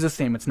GameCube's the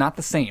same. It's not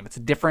the same. It's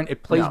different.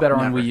 It plays No, better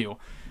on never. Wii U.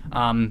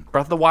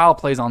 Breath of the Wild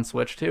plays on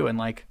Switch too, and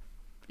like,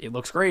 it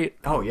looks great.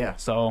 Oh, yeah.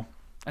 So,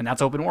 and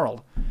that's open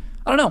world.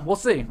 I don't know. We'll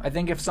see. I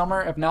think if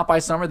not by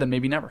summer, then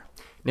maybe never.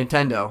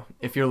 Nintendo,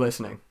 if you're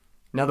listening,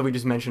 now that we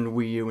just mentioned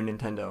Wii U and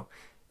Nintendo,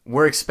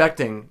 we're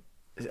expecting...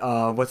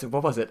 what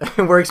was it?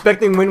 We're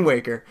expecting Wind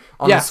Waker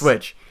on Yes. the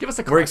Switch. Give us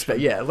a We're correction.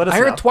 let us I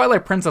know. heard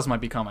Twilight Princess might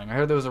be coming. I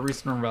heard there was a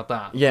recent rumor about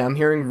that. Yeah, I'm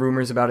hearing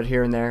rumors about it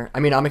here and there. I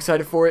mean, I'm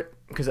excited for it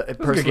because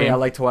personally, game. I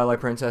like Twilight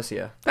Princess.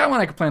 Yeah, That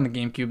one I could play on the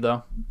GameCube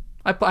though.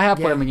 I have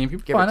played on the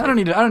GameCube. give or Fine. I don't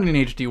need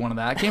an HD one of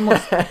that. Game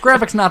looks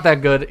graphics not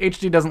that good.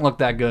 HD doesn't look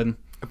that good.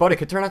 but it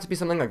could turn out to be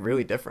something like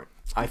really different.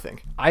 I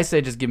think. I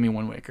say just give me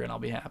Wind Waker and I'll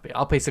be happy.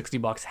 I'll pay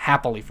 $60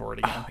 happily for it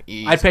again.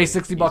 Easily, I'd pay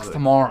 $60 easily.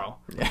 tomorrow.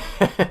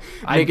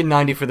 Make it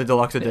 90 for the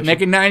deluxe edition.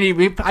 Make it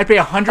 90. I'd pay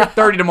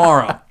 $130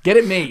 tomorrow. Get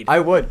it made. I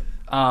would.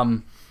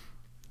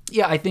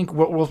 Yeah, I think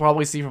what we'll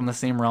probably see from the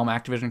same realm,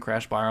 Activision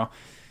Crash Spyro.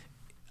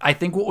 I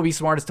think what would be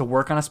smart is to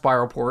work on a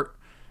Spyro port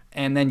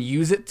and then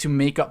use it to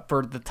make up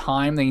for the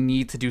time they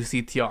need to do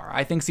CTR.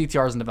 I think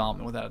CTR is in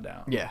development without a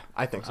doubt. Yeah,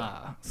 I think so.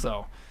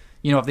 So,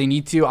 if they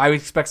need to, I would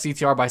expect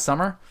CTR by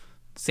summer.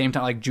 Same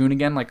time, like June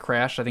again, like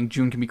Crash. I think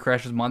June can be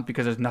Crash's month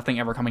because there's nothing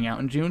ever coming out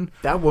in June.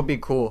 That would be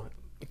cool.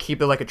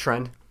 Keep it like a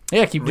trend.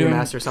 Yeah, keep doing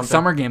Remaster something.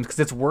 summer games because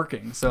it's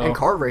working. So And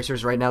kart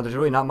racers right now, there's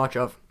really not much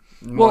of.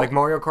 Well- Like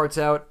Mario Kart's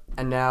out,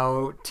 and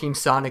now Team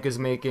Sonic is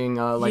making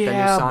like that new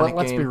yeah, Sonic but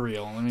let's game. be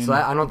real. I mean, So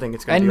I don't think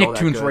it's going to and be all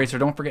Nicktoons that good. Racer.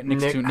 Don't forget Nick-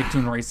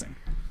 Nicktoons Racing.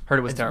 Heard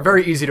it was terrible.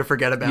 Very easy to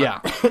forget about. Yeah.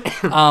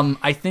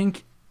 I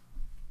think.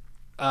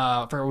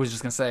 I forgot what I was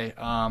just gonna say.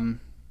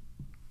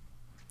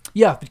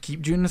 Yeah, but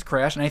keep June as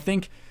Crash, and I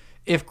think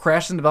if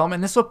Crash is in development,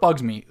 and this is what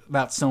bugs me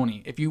about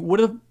Sony. If you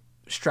would have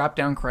strapped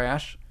down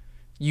Crash,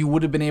 you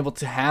would have been able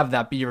to have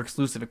that be your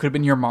exclusive. It could have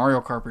been your Mario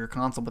Kart or your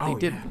console, but they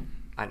didn't. Yeah.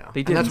 I know. They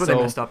And didn't. that's what so-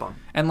 they messed up on.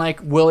 And like,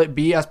 will it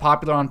be as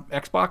popular on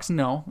Xbox?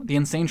 No, the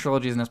Insane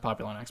Trilogy isn't as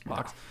popular on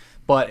Xbox.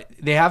 But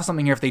they have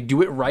something here. If they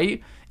do it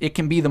right, it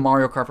can be the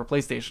Mario Kart for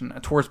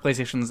PlayStation towards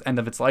PlayStation's end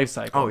of its life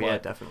cycle. Oh, yeah,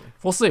 But definitely.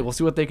 we'll see. We'll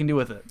see what they can do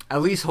with it.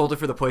 At least hold it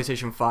for the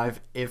PlayStation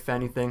 5, if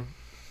anything.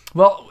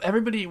 Well,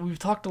 everybody, we've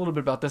talked a little bit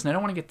about this, and I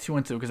don't want to get too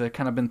into it because it's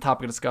kind of been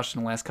topic of discussion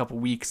in the last couple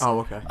weeks. Oh,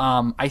 okay.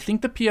 I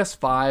think the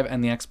PS5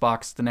 and the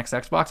Xbox, the next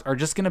Xbox, are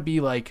just going to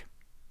be like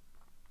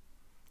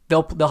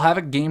they'll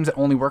have games that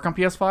only work on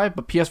PS5,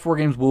 but PS4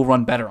 games will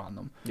run better on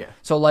them. Yeah.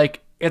 So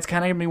like it's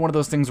kind of going to be one of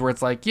those things where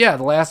it's like, yeah,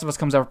 The Last of Us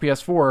comes out for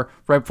PS4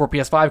 right before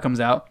PS5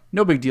 comes out.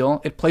 No big deal.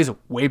 It plays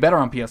way better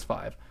on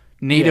PS5.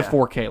 Native Yeah.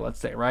 4K, let's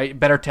say, right?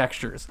 Better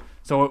textures.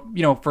 So,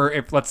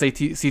 if let's say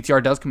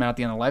CTR does come out at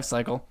the end of the life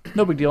cycle,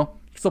 no big deal.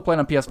 You still play it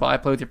on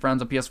PS5, play with your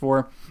friends on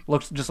PS4.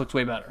 Looks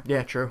way better.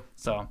 Yeah, true.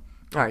 So, All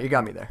right, you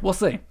got me there. we'll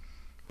see.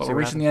 But See we're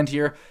what reaching the end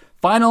here.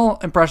 Final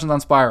impressions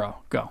on Spyro.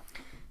 Go.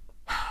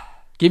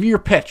 Give you your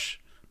pitch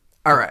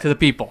All right. to the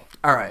people.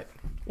 All right.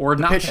 Or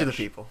not Pitch to the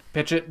people.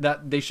 Pitch it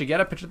that they should get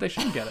it, pitch it they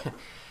shouldn't get it.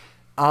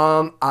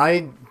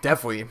 I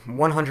definitely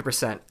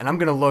 100%, and I'm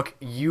gonna look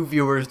you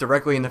viewers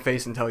directly in the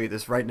face and tell you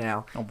this right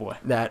now. Oh, boy.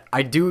 That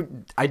I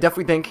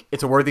definitely think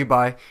it's a worthy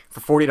buy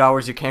for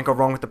 $40. You can't go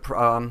wrong with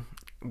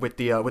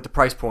the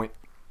price point.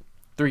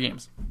 3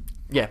 games.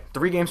 Yeah,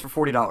 3 games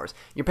for $40.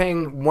 You're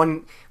paying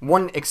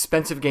one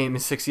expensive game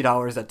is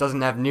 $60 that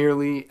doesn't have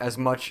nearly as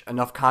much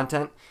enough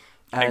content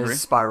agree.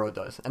 as Spyro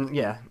does. And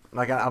yeah,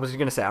 like I was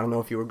gonna say, I don't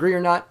know if you agree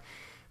or not,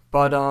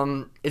 but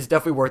it's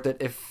definitely worth it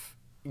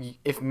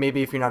if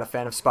maybe if you're not a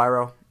fan of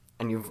Spyro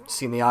and you've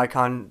seen the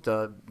icon,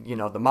 the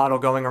model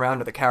going around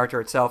or the character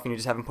itself, and you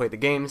just haven't played the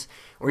games,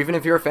 or even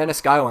if you're a fan of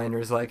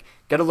Skylanders, like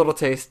get a little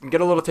taste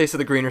of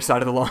the greener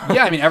side of the lawn.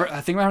 Yeah, I mean,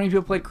 I think about how many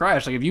people play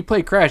Crash. Like, if you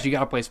play Crash, you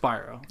gotta play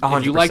Spyro.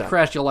 If you like 100%.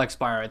 Crash, you'll like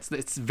Spyro.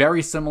 It's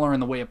very similar in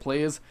the way it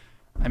plays.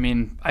 I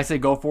mean, I say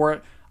go for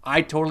it.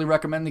 I totally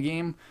recommend the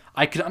game.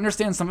 I could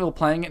understand some people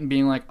playing it and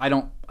being like, I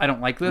don't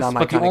like this. Not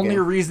my But the kinda only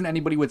game. reason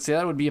anybody would say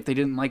that would be if they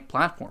didn't like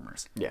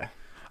platformers. Yeah.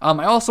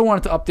 I also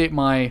wanted to update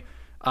my.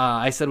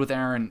 I said with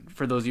Aaron,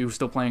 for those of you who are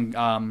still playing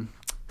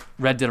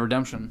Red Dead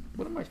Redemption.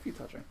 What are my feet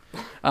touching?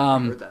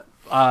 Heard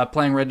that.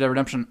 Playing Red Dead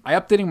Redemption. I'm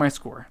updating my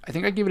score. I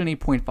think I gave it an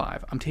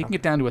 8.5. I'm taking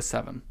it down to a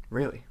 7.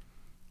 Really?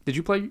 Did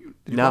you play?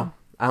 No.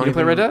 I don't Did you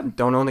play even- Red Dead?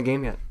 Don't own the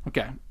game yet.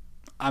 Okay.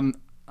 I'm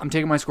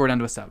taking my score down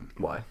to a 7.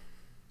 Why?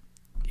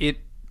 It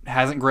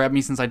hasn't grabbed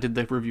me since I did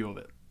the review of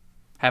it.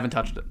 Haven't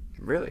touched it.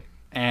 Really?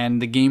 And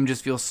the game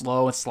just feels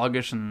slow, it's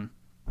sluggish, and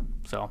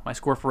so my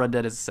score for Red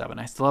Dead is a 7.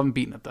 I still haven't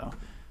beaten it though.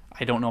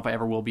 I don't know if I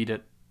ever will beat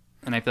it,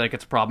 and I feel like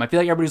it's a problem. I feel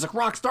like everybody's like,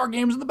 Rockstar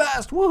games are the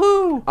best,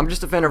 woohoo! I'm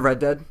just a fan of Red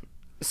Dead,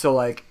 so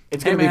like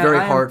it's gonna Hey, be man, very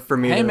I am- hard for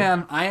me. Hey to...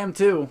 man, I am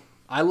too.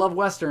 I love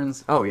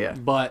westerns. Oh yeah.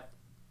 But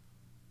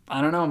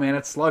I don't know, man.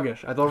 It's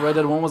sluggish. I thought Red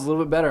Dead 1 was a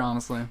little bit better,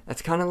 honestly.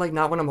 That's kind of like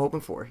not what I'm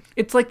hoping for.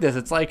 It's like this.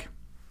 It's like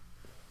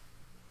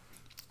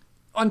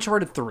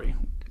Uncharted 3.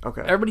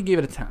 Okay. Everybody gave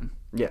it a 10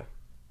 Yeah.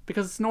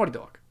 because it's Naughty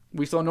Dog.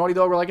 We saw Naughty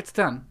Dog. We're like, it's a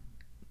 10.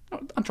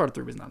 No, Uncharted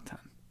 3 was not a 10.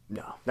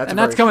 No. That's And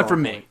a that's very coming strong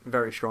from me. point.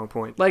 Very strong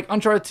point. Like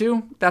Uncharted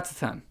 2, that's a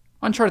 10.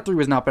 Uncharted 3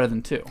 was not better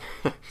than 2.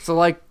 So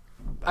like,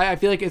 I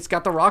feel like it's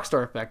got the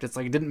Rockstar effect. It's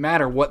like it didn't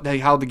matter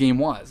how the game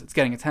was. It's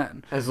getting a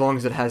 10. As long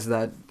as it has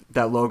that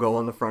logo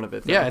on the front of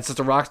it. Yeah, it's just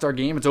a Rockstar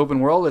game. It's open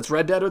world. It's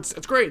Red Dead. It's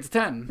great. It's a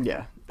 10.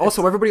 Yeah.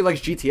 Also, everybody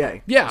likes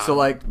GTA. Yeah. So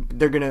like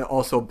they're gonna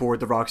also board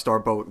the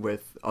Rockstar boat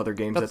with other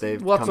games that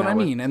they've Well, that's come what I out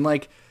with. mean. And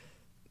like,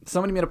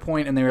 somebody made a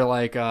point, and they were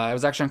like, it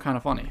was actually kind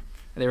of funny.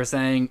 They were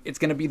saying it's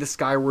going to be the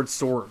Skyward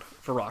Sword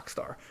for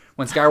Rockstar.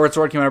 When Skyward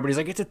Sword came out, everybody's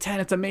like, it's a 10,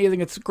 it's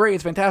amazing, it's great,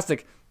 it's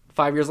fantastic.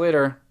 5 years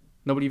later,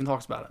 nobody even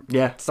talks about it.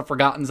 Yeah. It's a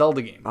forgotten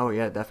Zelda game. Oh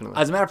yeah, definitely.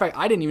 As a matter of fact,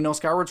 I didn't even know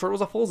Skyward Sword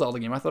was a full Zelda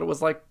game. I thought it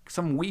was like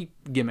some Wii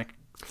gimmick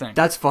thing.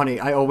 That's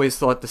funny. I always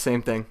thought the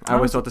same thing. I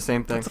always thought the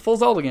same thing. It's a full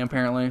Zelda game,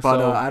 apparently. But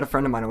so, I had a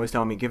friend of mine always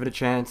telling me, give it a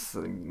chance.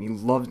 He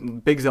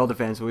loved big Zelda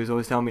fans, so he was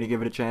always telling me to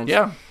give it a chance.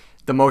 yeah.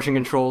 The motion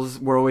controls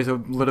were always a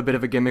little bit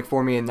of a gimmick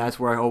for me, and that's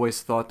where I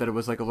always thought that it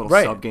was like a little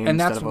Right, sub game. and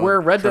that's instead of where a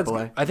Red Dead's.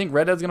 AAA. I think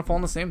Red Dead's gonna fall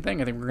in the same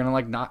thing. I think we're gonna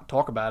like not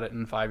talk about it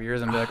in 5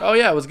 years and be like, oh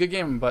yeah, it was a good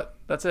game, but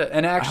that's it.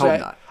 And actually, hope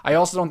not. I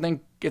also don't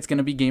think it's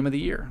gonna be Game of the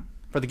Year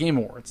for the Game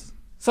Awards.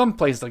 Some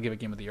places will give it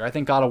Game of the Year. I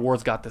think God of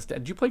War's got this.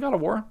 Did you play God of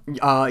War?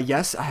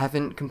 Yes, I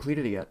haven't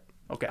completed it yet.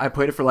 Okay, I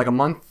played it for like a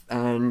month,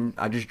 and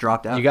I just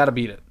dropped out. you got to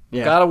beat it.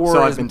 Yeah, God of War.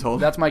 so I've been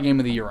told. That's my Game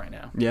of the Year right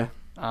now. Yeah.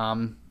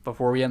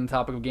 Before we end the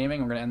topic of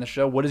gaming, we're gonna end the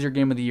show. What is your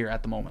Game of the Year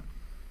at the moment?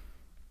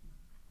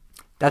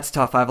 That's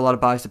tough. I have a lot of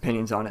biased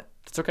opinions on it.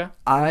 It's okay.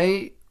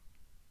 I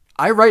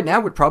right now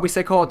would probably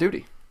say Call of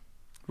Duty.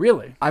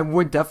 Really? I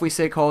would definitely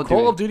say Call of Duty.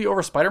 Call of Duty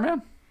over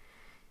Spider-Man?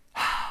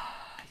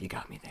 You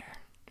got me there.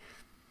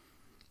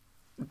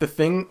 The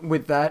thing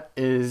with that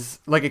is,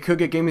 like, it could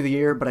get Game of the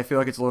Year, but I feel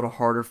like it's a little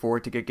harder for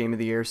it to get Game of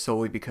the Year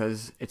solely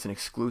because it's an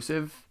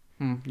exclusive.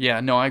 Yeah,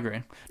 no, I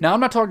agree. Now,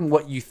 I'm not talking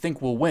what you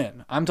think will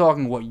win. I'm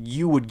talking what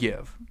you would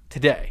give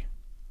today.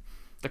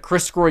 The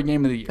Chris Scroy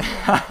Game of the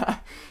Year.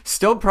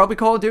 Still probably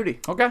Call of Duty.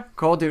 Okay.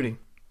 Call of Duty.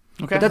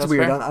 Okay. But that's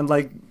weird. fair. I'm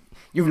like,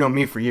 you've known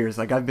me for years.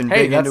 Like, I've been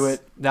Hey, big into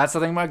it. that's the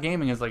thing about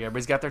gaming is like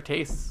everybody's got their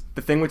tastes.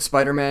 The thing with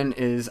Spider-Man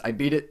is I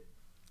beat it.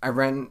 I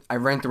ran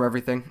through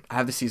everything. I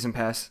have the season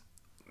pass.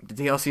 The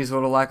DLC is a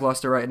little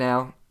lackluster right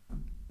now.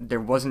 There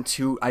wasn't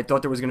I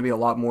thought there was going to be a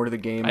lot more to the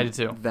game. I did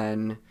too.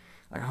 Than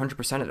like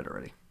 100% of it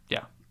already.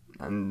 Yeah.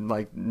 And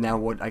like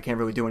now, I can't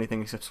really do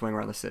anything except swing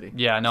around the city.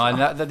 Yeah, no,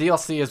 and the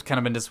DLC has kind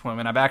of been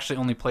disappointment. I've actually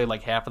only played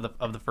like half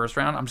of the first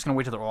round. I'm just gonna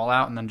wait till they're all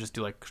out and then just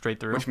do like straight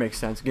through. Which makes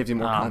sense. It gives you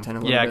more content. A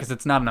little yeah, bit. because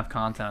it's not enough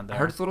content there. I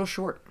heard it's a little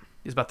short.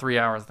 It's about 3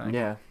 hours, I think.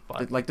 Yeah,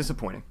 but like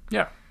disappointing.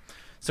 yeah.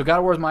 So God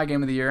of War is my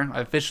game of the year. I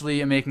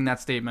officially am making that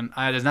statement.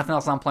 There's nothing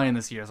else I'm playing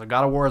this year. So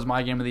God of War is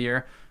my game of the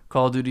year.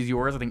 Call of Duty's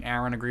yours. I think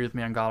Aaron agreed with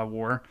me on God of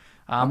War.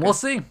 Okay. We'll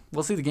see.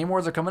 We'll see. The Game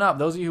Awards are coming up.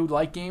 Those of you who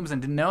like games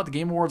and didn't know, the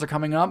Game Awards are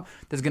coming up.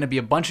 There's going to be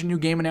a bunch of new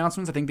game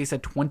announcements. I think they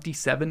said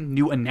 27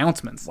 new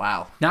announcements.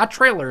 Wow. Not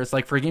trailers,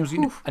 like for games,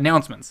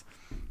 announcements.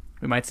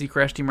 We might see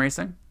Crash Team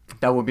Racing.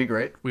 That would be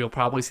great. We'll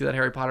probably see that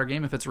Harry Potter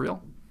game if it's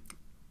real.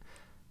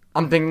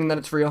 I'm thinking that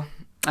it's real.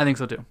 I think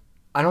so too.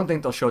 I don't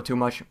think they'll show too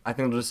much. I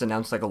think they'll just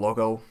announce like a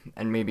logo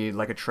and maybe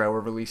like a trailer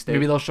release date.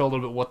 Maybe they'll show a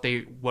little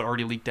bit what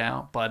already leaked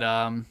out. But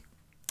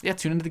yeah,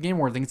 tune into the Game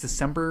Awards. I think it's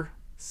December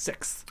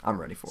 6th.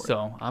 I'm ready for it.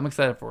 So I'm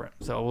excited for it.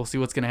 So we'll see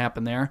what's going to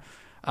happen there.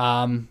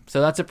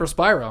 So that's it for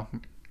Spyro.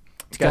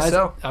 Guys,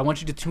 so. I want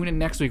you to tune in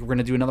next week. We're going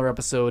to do another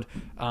episode,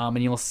 and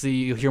you'll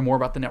hear more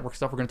about the network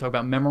stuff. We're going to talk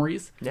about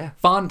memories,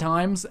 fond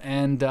times,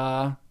 and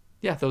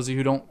yeah, those of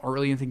you who are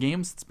really into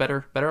games, it's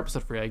better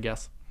episode for you, I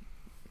guess.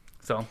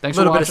 So thanks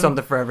for watching. A little bit of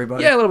something for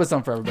everybody. Yeah, a little bit of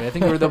something for everybody. I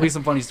think there'll be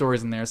some funny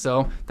stories in there.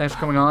 So thanks for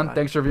coming on.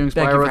 Thanks for reviewing Spyro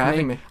Thank you for with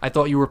having me. I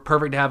thought you were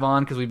perfect to have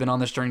on because we've been on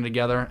this journey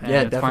together. And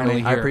yeah, it's definitely.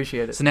 Finally here. I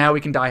appreciate it. So now we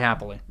can die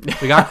happily.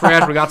 We got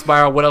Crash, we got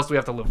Spyro. What else do we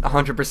have to live for?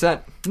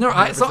 100%.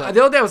 No, so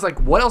the other day I was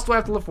like, what else do I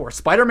have to live for?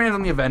 Spider-Man's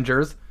on the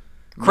Avengers.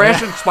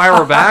 Crash and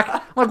Spyro are back.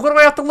 I'm like, what do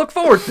I have to look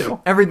forward to?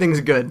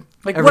 Everything's good.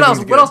 Like, what else?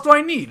 What else do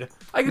I need?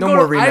 I could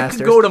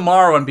go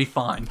tomorrow and be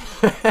fine.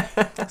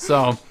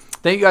 So,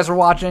 thank you guys for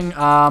watching,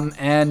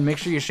 and make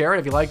sure you share it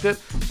if you liked it.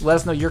 Let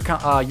us know your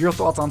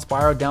thoughts on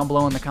Spyro down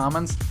below in the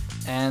comments.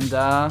 And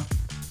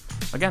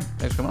again,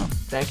 thanks for coming on.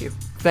 Thank you.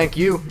 Thank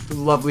you,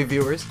 lovely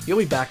viewers. You'll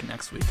be back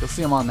next week. You'll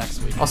see him on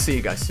next week. I'll see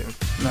you guys soon.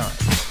 All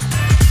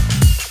right.